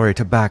asked Laurie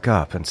to back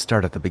up and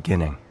start at the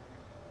beginning.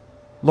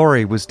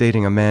 Laurie was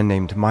dating a man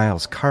named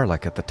Miles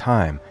Carlick at the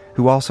time,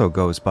 who also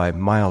goes by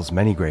Miles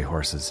Many Grey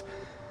Horses.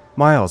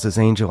 Miles is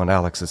Angel and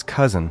Alex's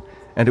cousin,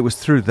 and it was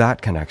through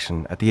that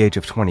connection, at the age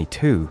of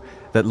 22,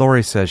 that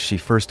Laurie says she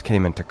first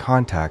came into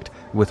contact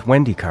with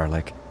Wendy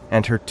Carlick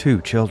and her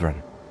 2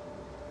 children.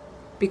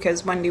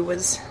 Because Wendy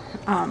was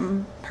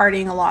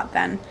partying a lot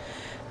then,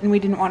 and we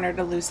didn't want her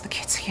to lose the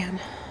kids again.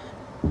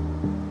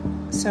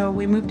 So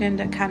we moved in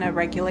to kind of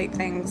regulate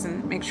things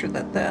and make sure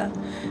that the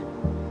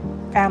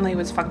family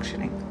was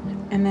functioning.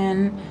 And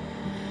then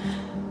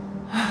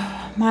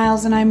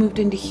Miles and I moved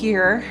into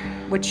here,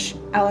 which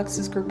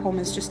Alex's group home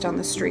is just down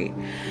the street.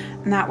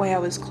 And that way I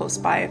was close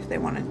by if they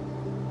wanted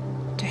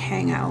to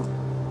hang out.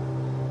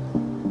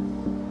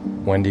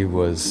 Wendy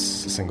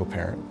was a single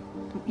parent.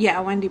 Yeah,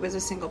 Wendy was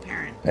a single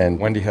parent. And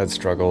Wendy had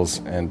struggles,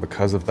 and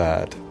because of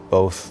that,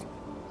 both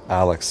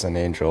Alex and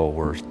Angel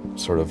were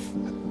sort of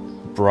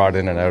brought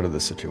in and out of the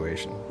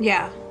situation.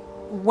 Yeah.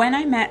 When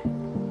I met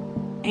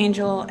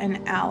Angel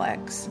and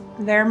Alex,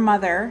 their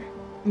mother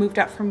moved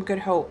up from Good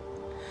Hope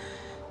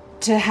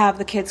to have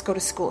the kids go to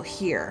school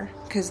here,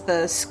 because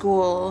the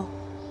school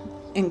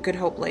in Good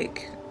Hope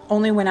Lake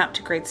only went up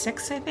to grade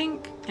 6, I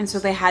think, and so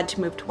they had to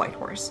move to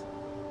Whitehorse.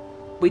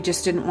 We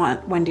just didn't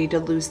want Wendy to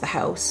lose the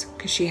house,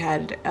 because she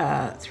had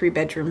a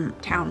 3-bedroom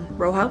town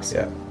row house.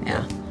 Yeah.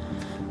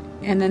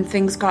 And then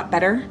things got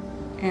better,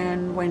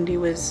 and Wendy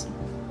was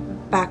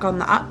back on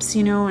the ups,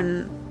 you know,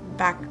 and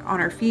back on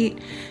her feet.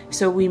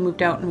 So we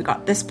moved out and we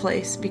got this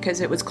place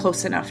because it was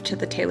close enough to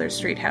the Taylor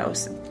Street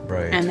house.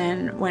 Right. And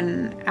then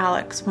when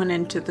Alex went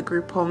into the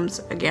group homes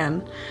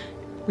again,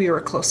 we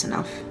were close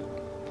enough.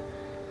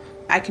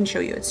 I can show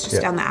you. It's just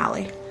down the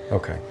alley.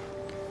 Okay.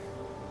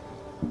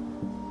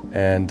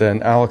 And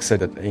then Alex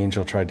said that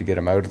Angel tried to get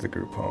him out of the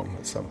group home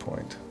at some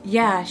point.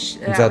 Yeah. Is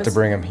that to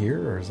bring him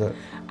here, or is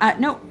that?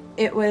 No,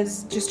 it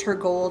was just her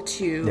goal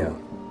to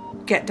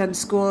get done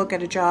school,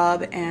 get a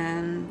job,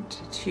 and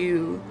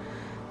to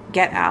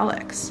get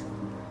Alex.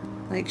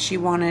 Like, she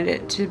wanted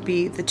it to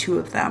be the 2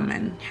 of them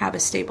and have a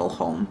stable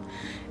home.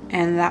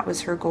 And that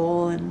was her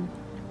goal. And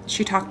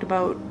she talked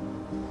about,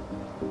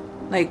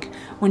 like,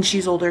 when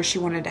she's older, she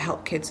wanted to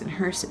help kids in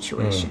her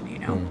situation, you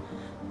know.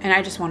 And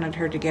I just wanted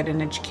her to get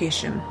an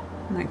education.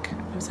 Like,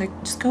 I was like,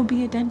 just go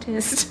be a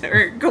dentist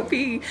or go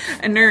be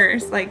a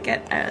nurse. Like,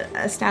 get an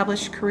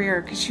established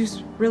career, because she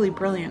was really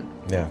brilliant.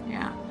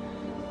 Yeah.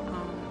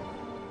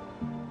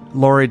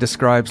 Laurie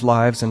describes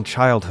lives and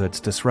childhoods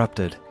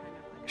disrupted.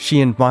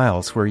 She and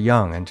Miles were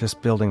young and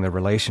just building the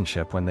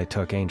relationship when they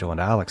took Angel and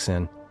Alex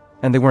in,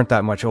 and they weren't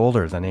that much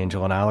older than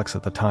Angel and Alex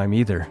at the time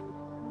either.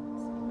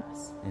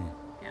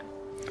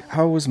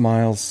 How was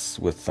Miles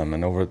with them,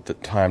 and over the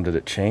time did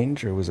it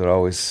change, or was it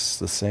always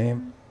the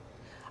same?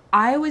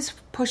 I always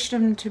pushed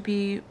him to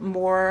be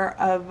more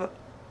of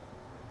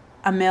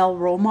a male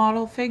role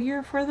model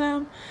figure for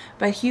them,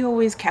 but he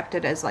always kept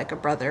it as like a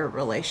brother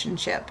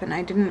relationship, and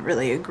I didn't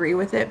really agree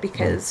with it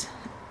because,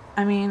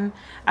 I mean,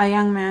 a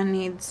young man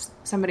needs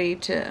somebody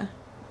to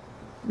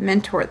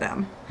mentor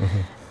them.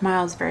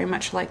 Miles very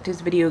much liked his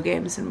video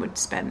games and would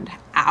spend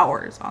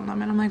hours on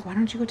them, and I'm like, why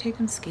don't you go take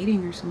him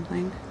skating or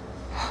something?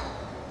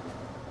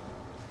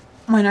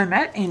 When I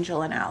met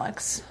Angel and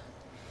Alex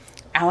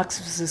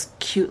was this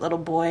cute little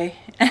boy.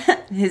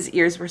 His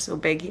ears were so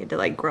big he had to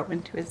like grow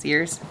into his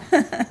ears.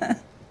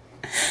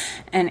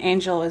 And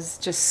Angel was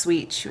just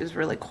sweet. She was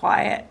really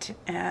quiet,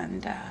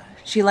 and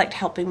she liked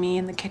helping me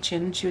in the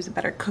kitchen. She was a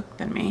better cook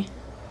than me.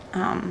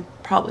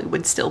 Probably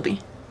would still be.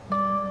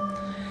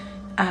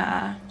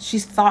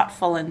 she's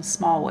thoughtful in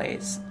small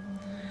ways.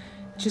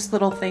 Just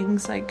little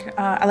things like,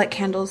 I like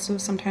candles, so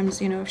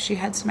sometimes, if she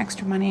had some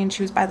extra money and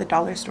she was by the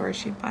dollar store,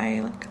 she'd buy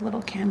like a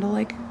little candle,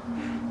 like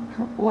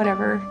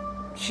whatever.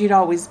 She'd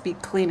always be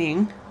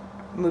cleaning,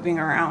 moving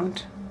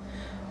around.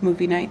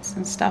 Movie nights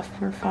and stuff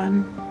were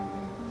fun.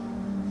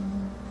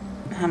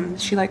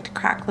 She liked to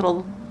crack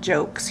little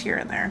jokes here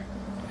and there,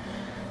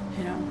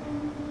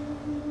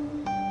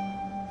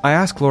 I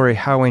asked Lori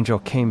how Angel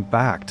came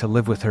back to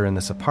live with her in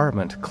this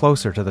apartment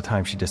closer to the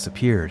time she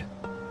disappeared.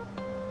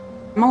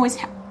 I'm always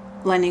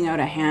lending out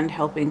a hand,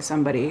 helping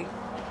somebody.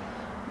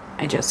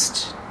 I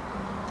just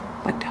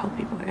like to help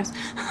people, I guess.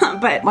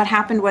 But what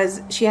happened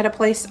was she had a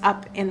place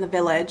up in the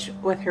village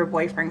with her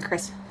boyfriend,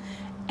 Chris,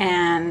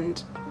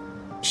 and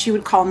she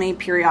would call me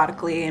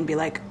periodically and be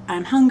like,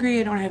 I'm hungry,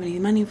 I don't have any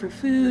money for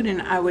food,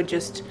 and I would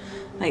just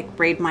like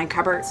raid my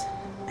cupboards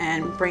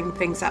and bring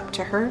things up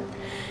to her.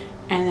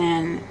 And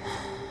then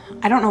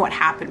I don't know what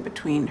happened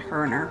between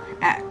her and her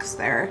ex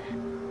there.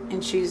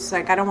 And she's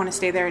like, I don't want to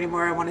stay there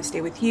anymore, I want to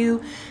stay with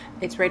you.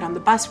 It's right on the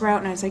bus route.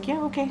 And I was like,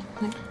 yeah, okay,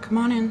 come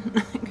on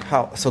in.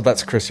 So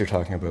that's Chris you're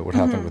talking about, what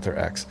happened with her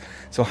ex.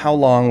 So how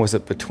long was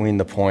it between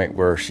the point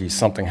where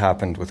something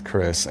happened with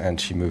Chris and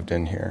she moved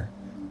in here?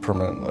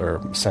 Permanent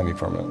or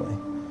semi-permanently?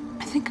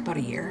 I think about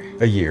a year.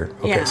 A year.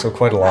 Okay, yeah. So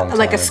quite a long time.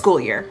 Like a school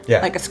year.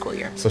 Yeah. Like a school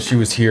year. So she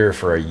was here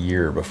for a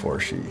year before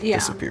she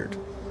disappeared.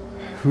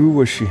 Who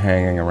was she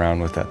hanging around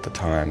with at the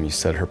time? You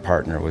said her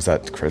partner. Was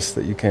that Chris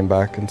that you came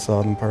back and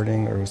saw them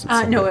partying, or was it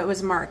somebody? No, it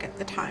was Mark at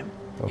the time.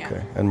 Okay.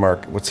 Yeah. And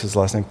Mark, what's his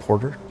last name?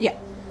 Porter? Yeah,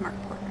 Mark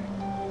Porter.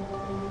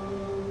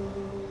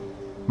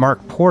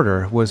 Mark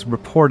Porter was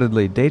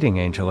reportedly dating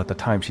Angel at the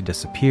time she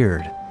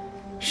disappeared.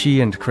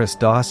 She and Chris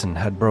Dawson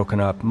had broken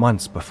up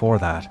months before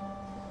that.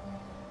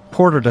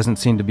 Porter doesn't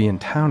seem to be in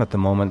town at the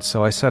moment,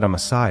 so I set him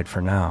aside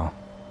for now.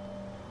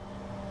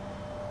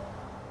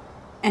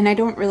 And I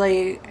don't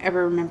really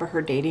ever remember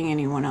her dating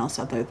anyone else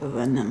other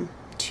than them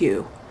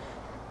two.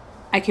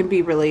 I can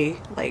be really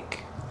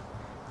like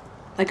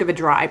of a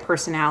dry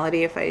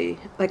personality if I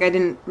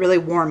didn't really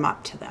warm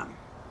up to them.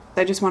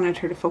 I just wanted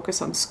her to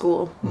focus on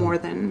school more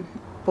than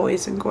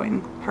boys and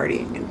going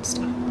partying and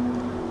stuff.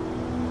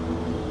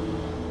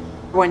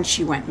 When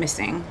she went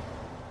missing,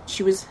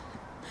 she was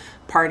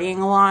partying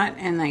a lot,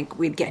 and like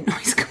we'd get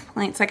noise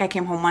complaints. Like I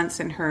came home once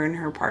and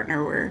her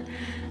partner were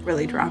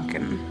really drunk,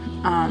 and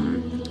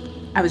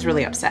I was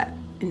really upset.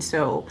 And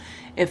so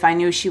if I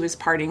knew she was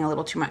partying a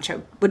little too much, I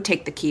would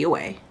take the key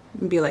away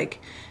and be like,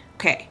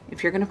 okay,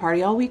 if you're gonna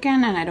party all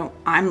weekend and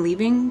I'm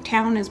leaving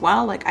town as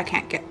well, like I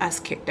can't get us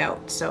kicked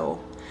out.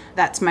 So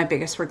that's my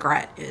biggest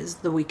regret, is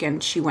the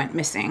weekend she went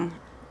missing.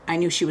 I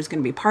knew she was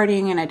going to be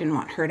partying, and I didn't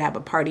want her to have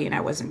a party, and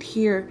I wasn't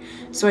here.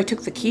 So I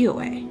took the key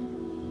away.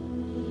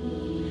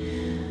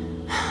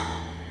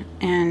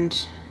 And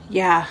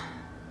yeah,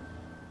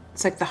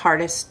 it's like the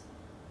hardest,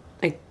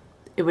 like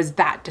it was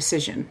that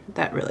decision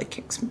that really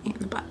kicks me in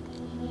the butt.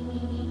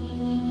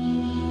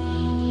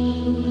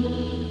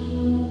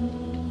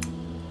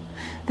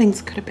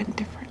 Things could have been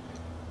different.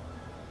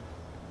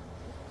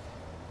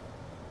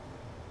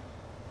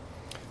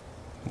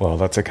 Well,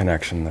 that's a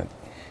connection that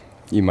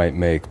you might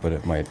make, but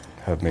it might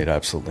have made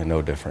absolutely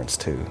no difference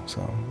too. So,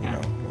 you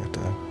have to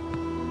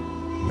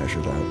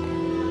measure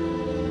that.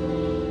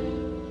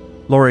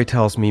 Lori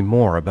tells me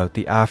more about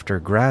the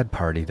after-grad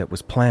party that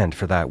was planned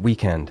for that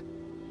weekend.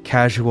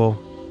 Casual,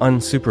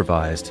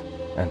 unsupervised,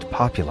 and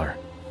popular.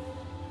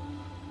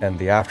 And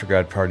the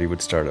after-grad party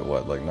would start at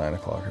what, like 9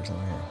 o'clock or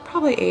something?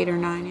 Probably 8 or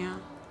 9, yeah.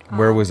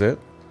 Where was it?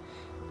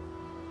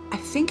 I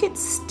think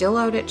it's still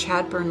out at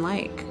Chadburn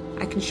Lake.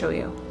 I can show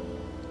you.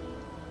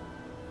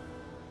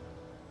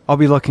 I'll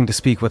be looking to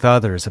speak with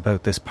others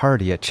about this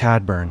party at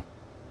Chadburn.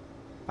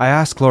 I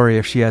asked Lori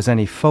if she has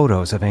any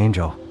photos of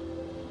Angel.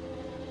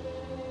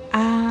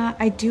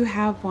 I do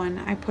have one.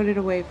 I put it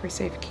away for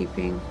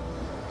safekeeping.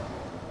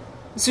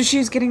 So she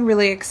was getting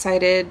really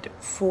excited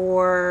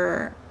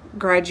for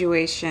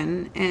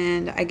graduation,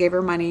 and I gave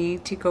her money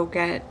to go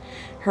get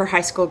her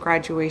high school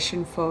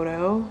graduation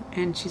photo,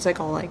 and she's like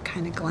all like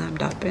kind of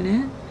glammed up in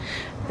it.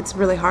 It's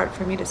really hard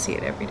for me to see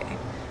it every day.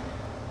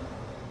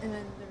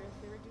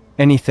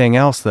 Anything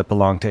else that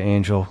belonged to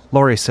Angel,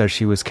 Lori says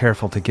she was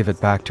careful to give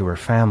it back to her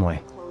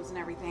family. Clothes and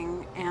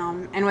everything.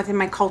 And within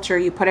my culture,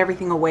 you put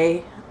everything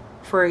away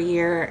for a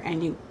year,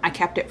 and I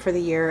kept it for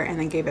the year and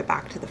then gave it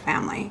back to the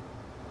family.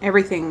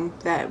 Everything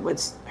that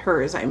was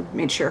hers, I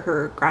made sure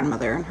her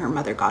grandmother and her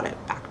mother got it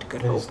back to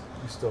Good Hope.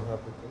 You still have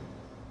it?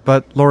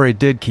 But Lori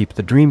did keep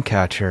the dream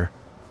catcher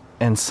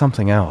and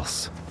something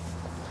else.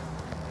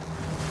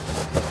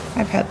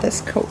 I've had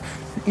this coat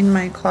in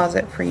my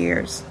closet for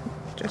years.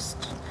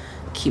 Just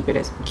keep it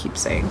as a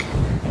keepsake.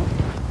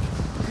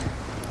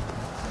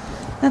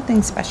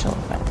 Nothing special,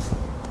 but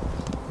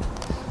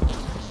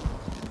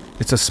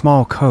It's a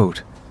small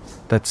coat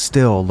that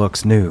still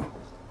looks new.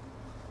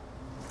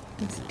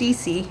 it's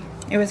DC.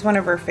 It was one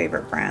of her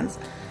favorite brands.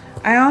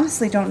 I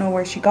honestly don't know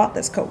where she got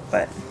this coat,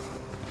 but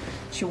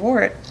she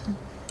wore it.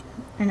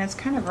 And it's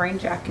kind of rain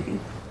jackety.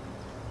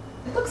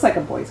 It looks like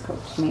a boy's coat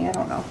to me, I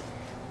don't know.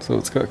 So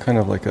it's got kind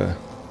of like a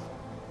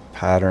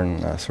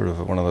pattern, sort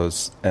of one of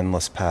those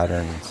endless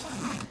patterns.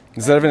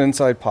 Does that have an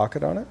inside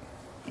pocket on it?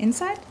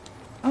 Inside?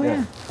 Oh,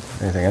 yeah.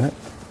 Anything in it?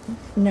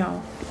 No.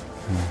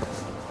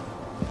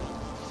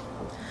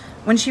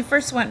 When she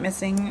first went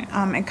missing,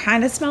 it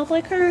kind of smelled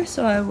like her,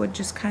 so I would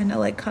just kind of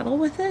like cuddle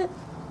with it.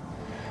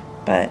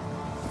 But,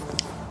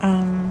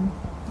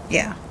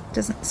 yeah, it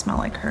doesn't smell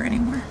like her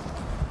anymore.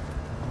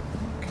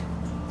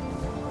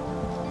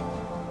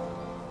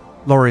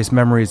 Laurie's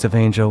memories of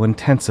Angel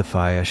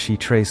intensify as she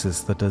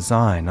traces the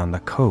design on the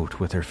coat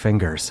with her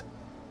fingers.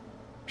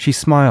 She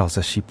smiles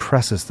as she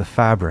presses the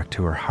fabric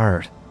to her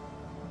heart,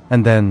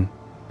 and then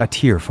a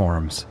tear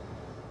forms.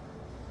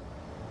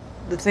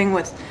 The thing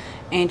with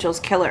Angel's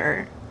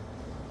killer,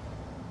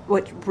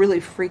 what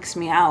really freaks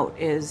me out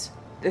is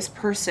this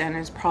person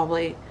is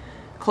probably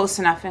close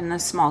enough in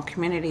this small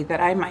community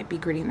that I might be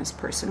greeting this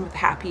person with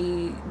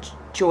happy,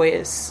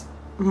 joyous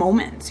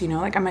moments, you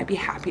know, like I might be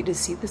happy to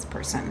see this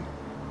person.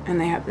 And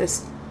they have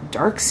this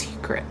dark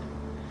secret.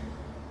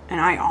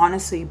 And I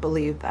honestly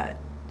believe that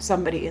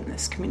somebody in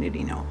this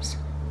community knows.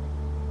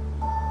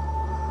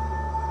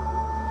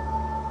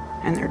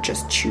 And they're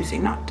just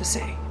choosing not to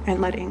say and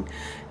letting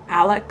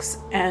Alex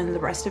and the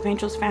rest of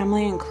Angel's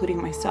family,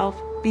 including myself,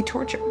 be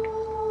tortured.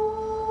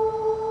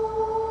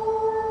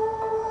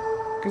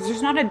 Because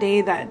there's not a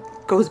day that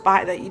goes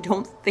by that you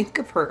don't think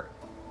of her.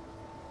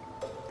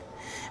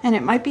 And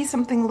it might be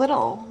something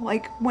little,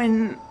 like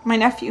when my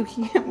nephew,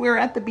 we were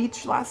at the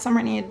beach last summer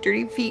and he had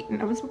dirty feet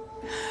and I was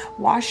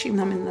washing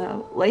them in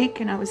the lake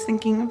and I was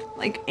thinking of,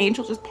 like,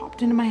 Angel just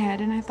popped into my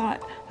head and I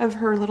thought of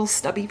her little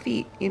stubby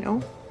feet, you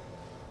know?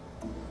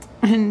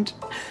 And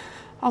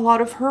a lot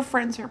of her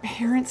friends are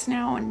parents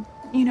now and,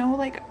 you know,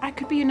 like, I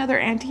could be another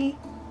auntie,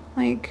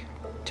 like,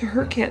 to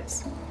her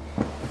kids.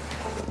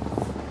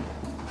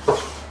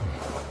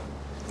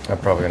 I'm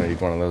probably going to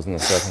need one of those in a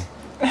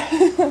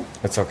second.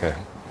 It's okay.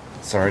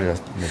 Sorry to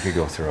make you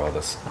go through all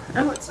this.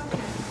 Oh, it's okay.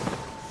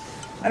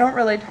 I don't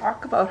really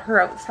talk about her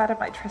outside of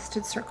my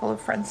trusted circle of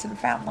friends and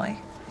family.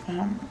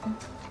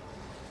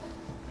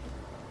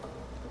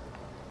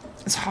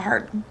 It's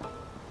hard,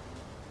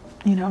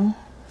 you know?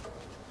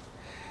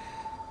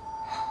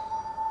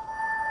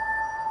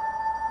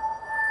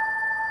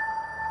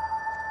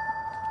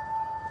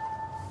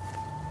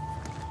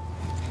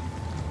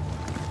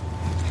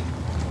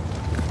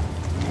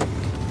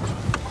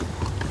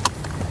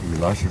 You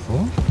lost your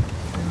phone?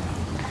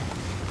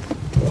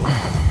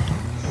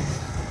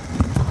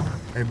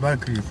 Hey,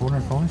 bud, could you phone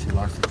her phone? She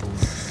lost her phone.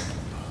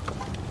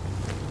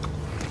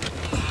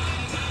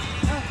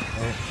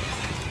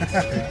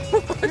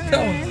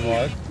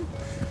 What?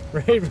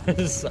 Right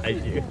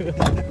beside you.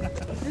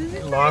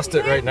 You lost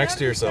it right next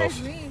to yourself.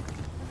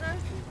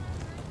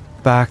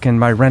 Back in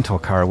my rental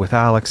car with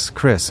Alex,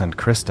 Chris, and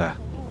Krista.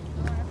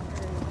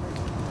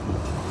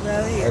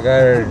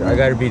 I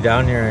gotta be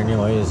down here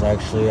anyways,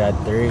 actually, at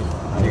 3.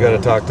 You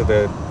gotta talk to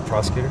the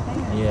prosecutor?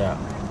 Yeah.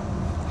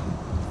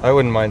 I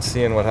wouldn't mind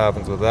seeing what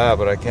happens with that,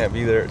 but I can't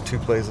be there at 2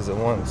 places at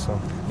once, so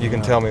you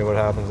can tell me what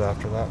happens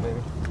after that, maybe.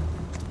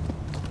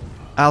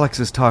 Alex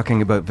is talking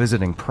about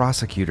visiting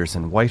prosecutors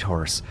in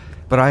Whitehorse,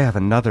 but I have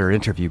another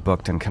interview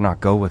booked and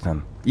cannot go with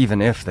them,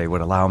 even if they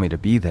would allow me to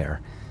be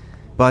there.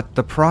 But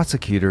the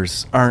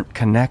prosecutors aren't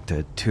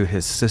connected to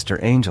his sister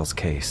Angel's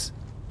case.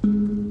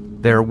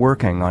 They're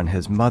working on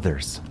his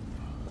mother's,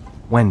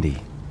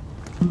 Wendy.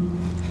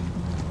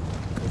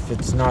 If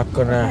it's not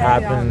gonna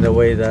happen the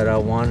way that I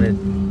wanted,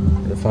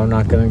 if I'm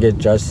not gonna get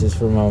justice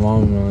for my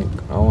mom,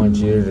 I want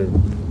you to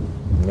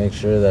make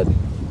sure that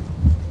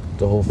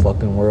the whole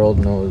fucking world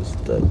knows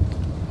that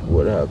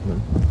what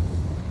happened.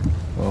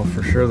 Well,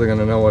 for sure they're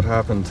gonna know what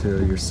happened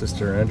to your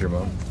sister and your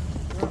mom.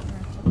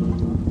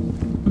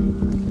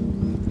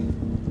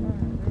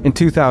 In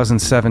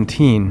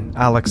 2017,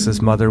 Alex's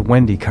mother,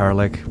 Wendy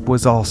Carlick,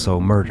 was also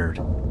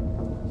murdered.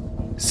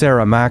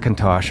 Sarah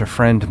McIntosh, a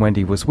friend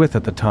Wendy was with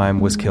at the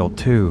time, was killed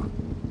too.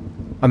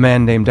 A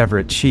man named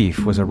Everett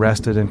Chief was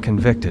arrested and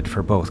convicted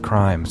for both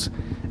crimes,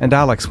 and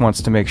Alex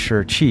wants to make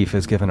sure Chief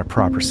is given a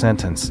proper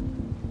sentence.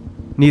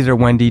 Neither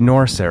Wendy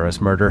nor Sarah's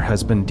murder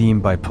has been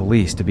deemed by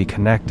police to be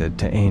connected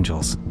to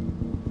Angel's.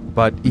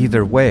 But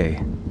either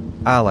way,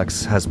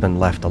 Alex has been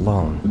left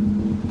alone.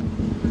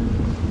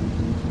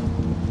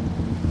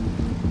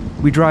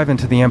 We drive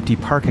into the empty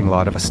parking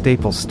lot of a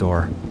Staples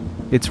store.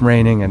 It's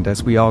raining, and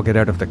as we all get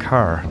out of the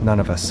car, none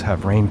of us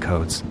have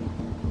raincoats.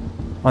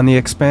 On the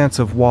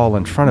expansive wall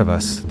in front of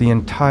us, the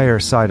entire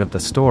side of the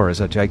store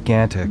is a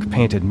gigantic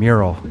painted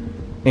mural.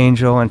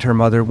 Angel and her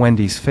mother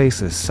Wendy's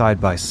faces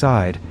side by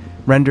side,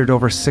 rendered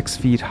over 6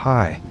 feet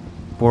high,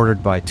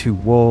 bordered by 2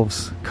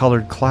 wolves,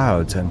 colored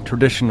clouds, and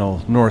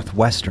traditional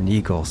northwestern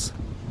eagles.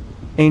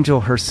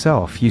 Angel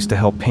herself used to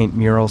help paint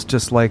murals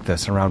just like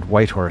this around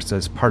Whitehorse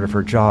as part of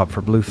her job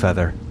for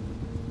Bluefeather.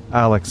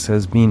 Alex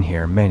has been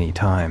here many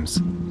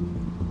times.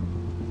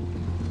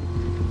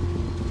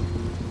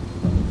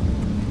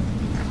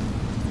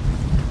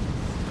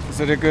 Is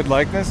it a good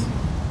likeness?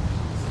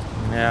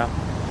 Yeah.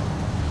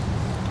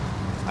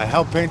 I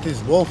helped paint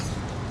this wolf.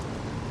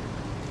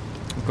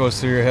 goes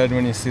through your head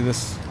when you see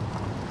this?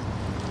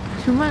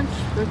 Too much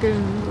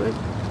fucking.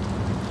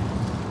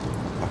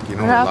 You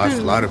know, we lost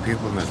a lot of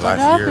people in this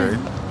last year, right?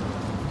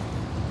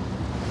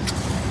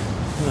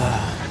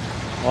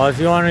 Well, if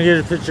you want to get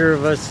a picture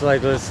of us,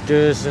 like, let's do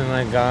this, and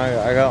like,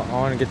 I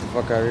want to get the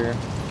fuck out of here.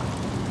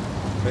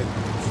 Okay,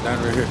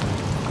 stand right here.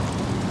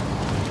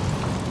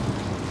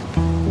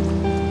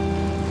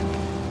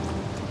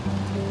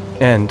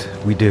 And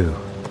we do.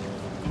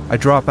 I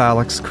drop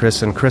Alex,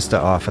 Chris, and Krista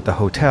off at the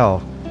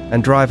hotel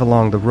and drive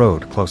along the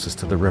road closest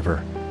to the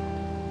river.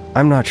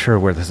 I'm not sure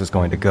where this is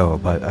going to go,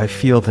 but I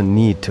feel the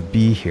need to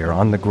be here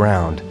on the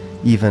ground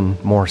even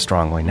more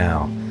strongly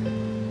now.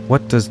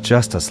 What does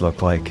justice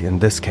look like in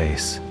this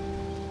case?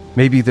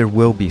 Maybe there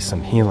will be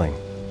some healing.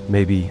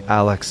 Maybe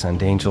Alex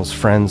and Angel's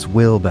friends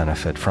will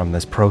benefit from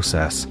this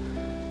process.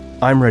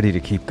 I'm ready to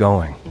keep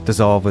going,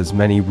 dissolve as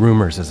many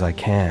rumors as I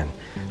can,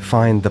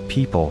 find the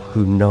people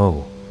who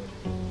know.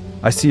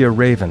 I see a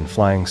raven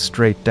flying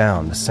straight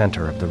down the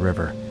center of the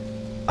river.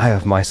 I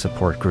have my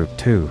support group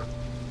too.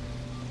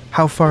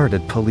 How far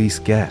did police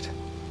get?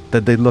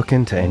 Did they look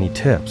into any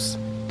tips?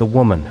 The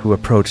woman who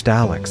approached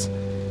Alex?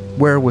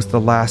 Where was the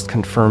last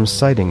confirmed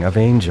sighting of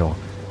Angel,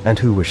 and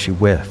who was she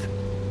with?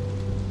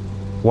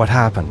 What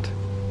happened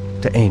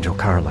to Angel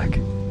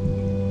Carlick?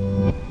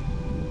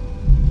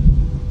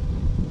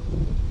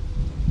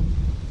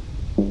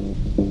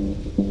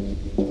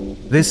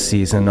 This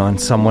season on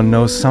Someone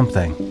Knows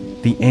Something,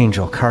 the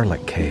Angel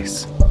Carlick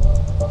case.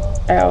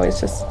 I always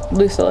just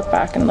used to look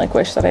back and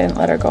wish that I didn't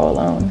let her go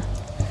alone.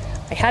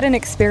 I had an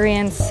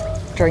experience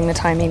during the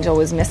time Angel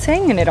was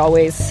missing, and it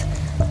always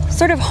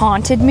sort of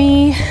haunted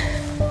me.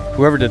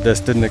 Whoever did this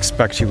didn't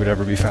expect she would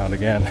ever be found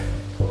again.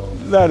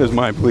 That is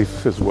my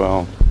belief as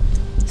well.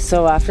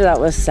 So after that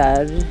was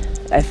said,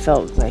 I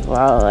felt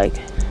wow, I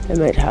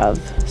might have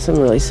some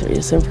really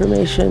serious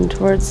information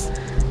towards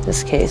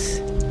this case.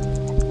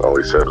 All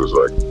he said was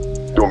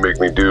don't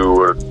make me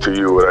do to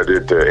you what I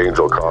did to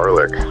Angel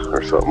Carlick,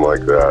 or something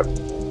like that.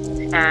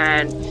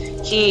 And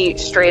he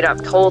straight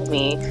up told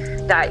me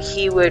that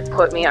he would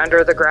put me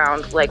under the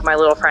ground like my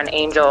little friend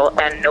Angel,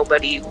 and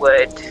nobody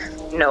would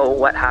know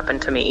what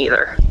happened to me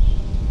either.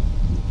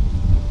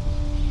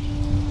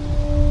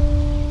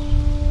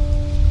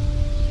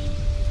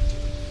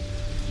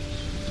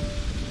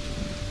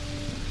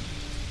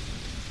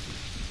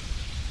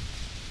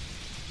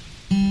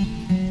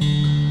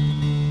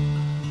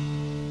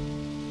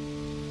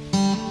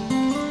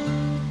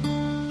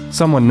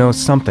 Someone Knows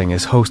Something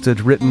is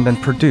hosted, written,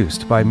 and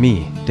produced by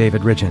me,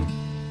 David Ridgen.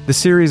 The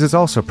series is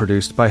also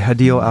produced by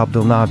Hadil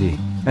Abdelnabi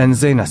and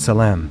Zaina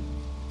Salem.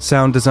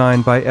 Sound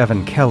design by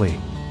Evan Kelly.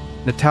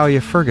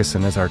 Natalia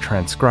Ferguson is our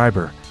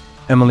transcriber.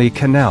 Emily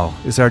Cannell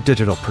is our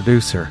digital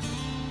producer.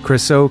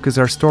 Chris Oak is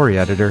our story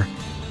editor.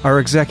 Our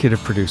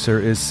executive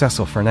producer is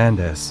Cecil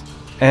Fernandez.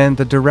 And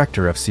the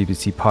director of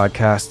CBC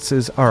Podcasts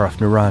is Arif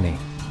Noorani.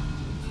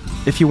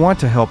 If you want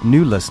to help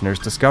new listeners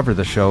discover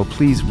the show,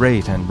 please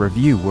rate and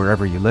review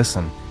wherever you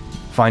listen.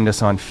 Find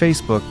us on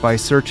Facebook by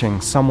searching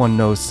Someone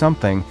Knows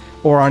Something,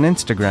 or on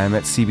Instagram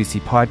at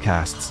CBC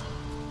Podcasts.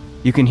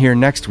 You can hear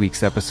next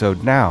week's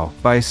episode now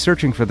by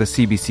searching for the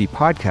CBC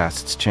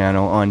Podcasts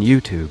channel on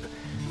YouTube,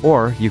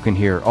 or you can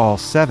hear all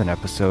 7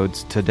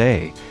 episodes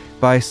today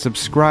by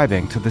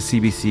subscribing to the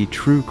CBC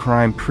True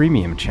Crime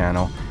Premium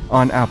channel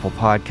on Apple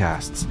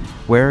Podcasts,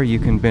 where you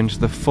can binge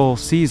the full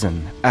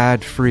season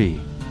ad-free.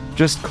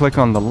 Just click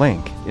on the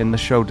link in the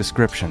show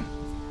description.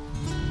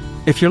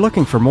 If you're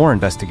looking for more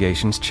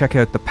investigations, check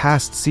out the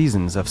past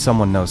seasons of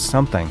Someone Knows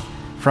Something,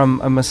 from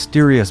a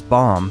mysterious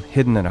bomb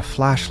hidden in a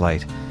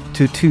flashlight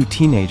to 2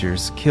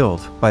 teenagers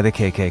killed by the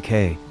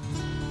KKK.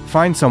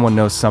 Find Someone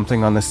Knows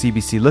Something on the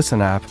CBC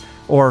Listen app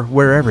or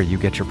wherever you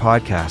get your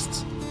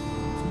podcasts.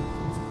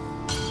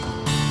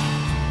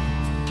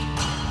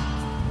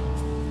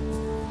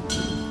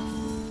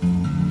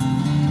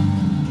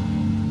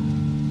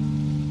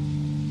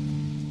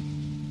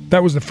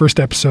 That was the first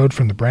episode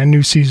from the brand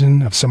new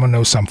season of Someone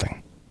Knows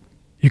Something.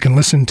 You can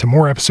listen to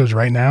more episodes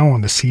right now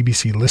on the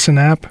CBC Listen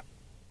app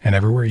and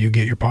everywhere you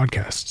get your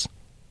podcasts.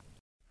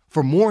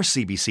 For more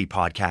CBC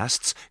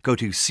podcasts, go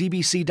to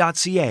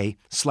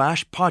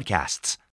cbc.ca/podcasts.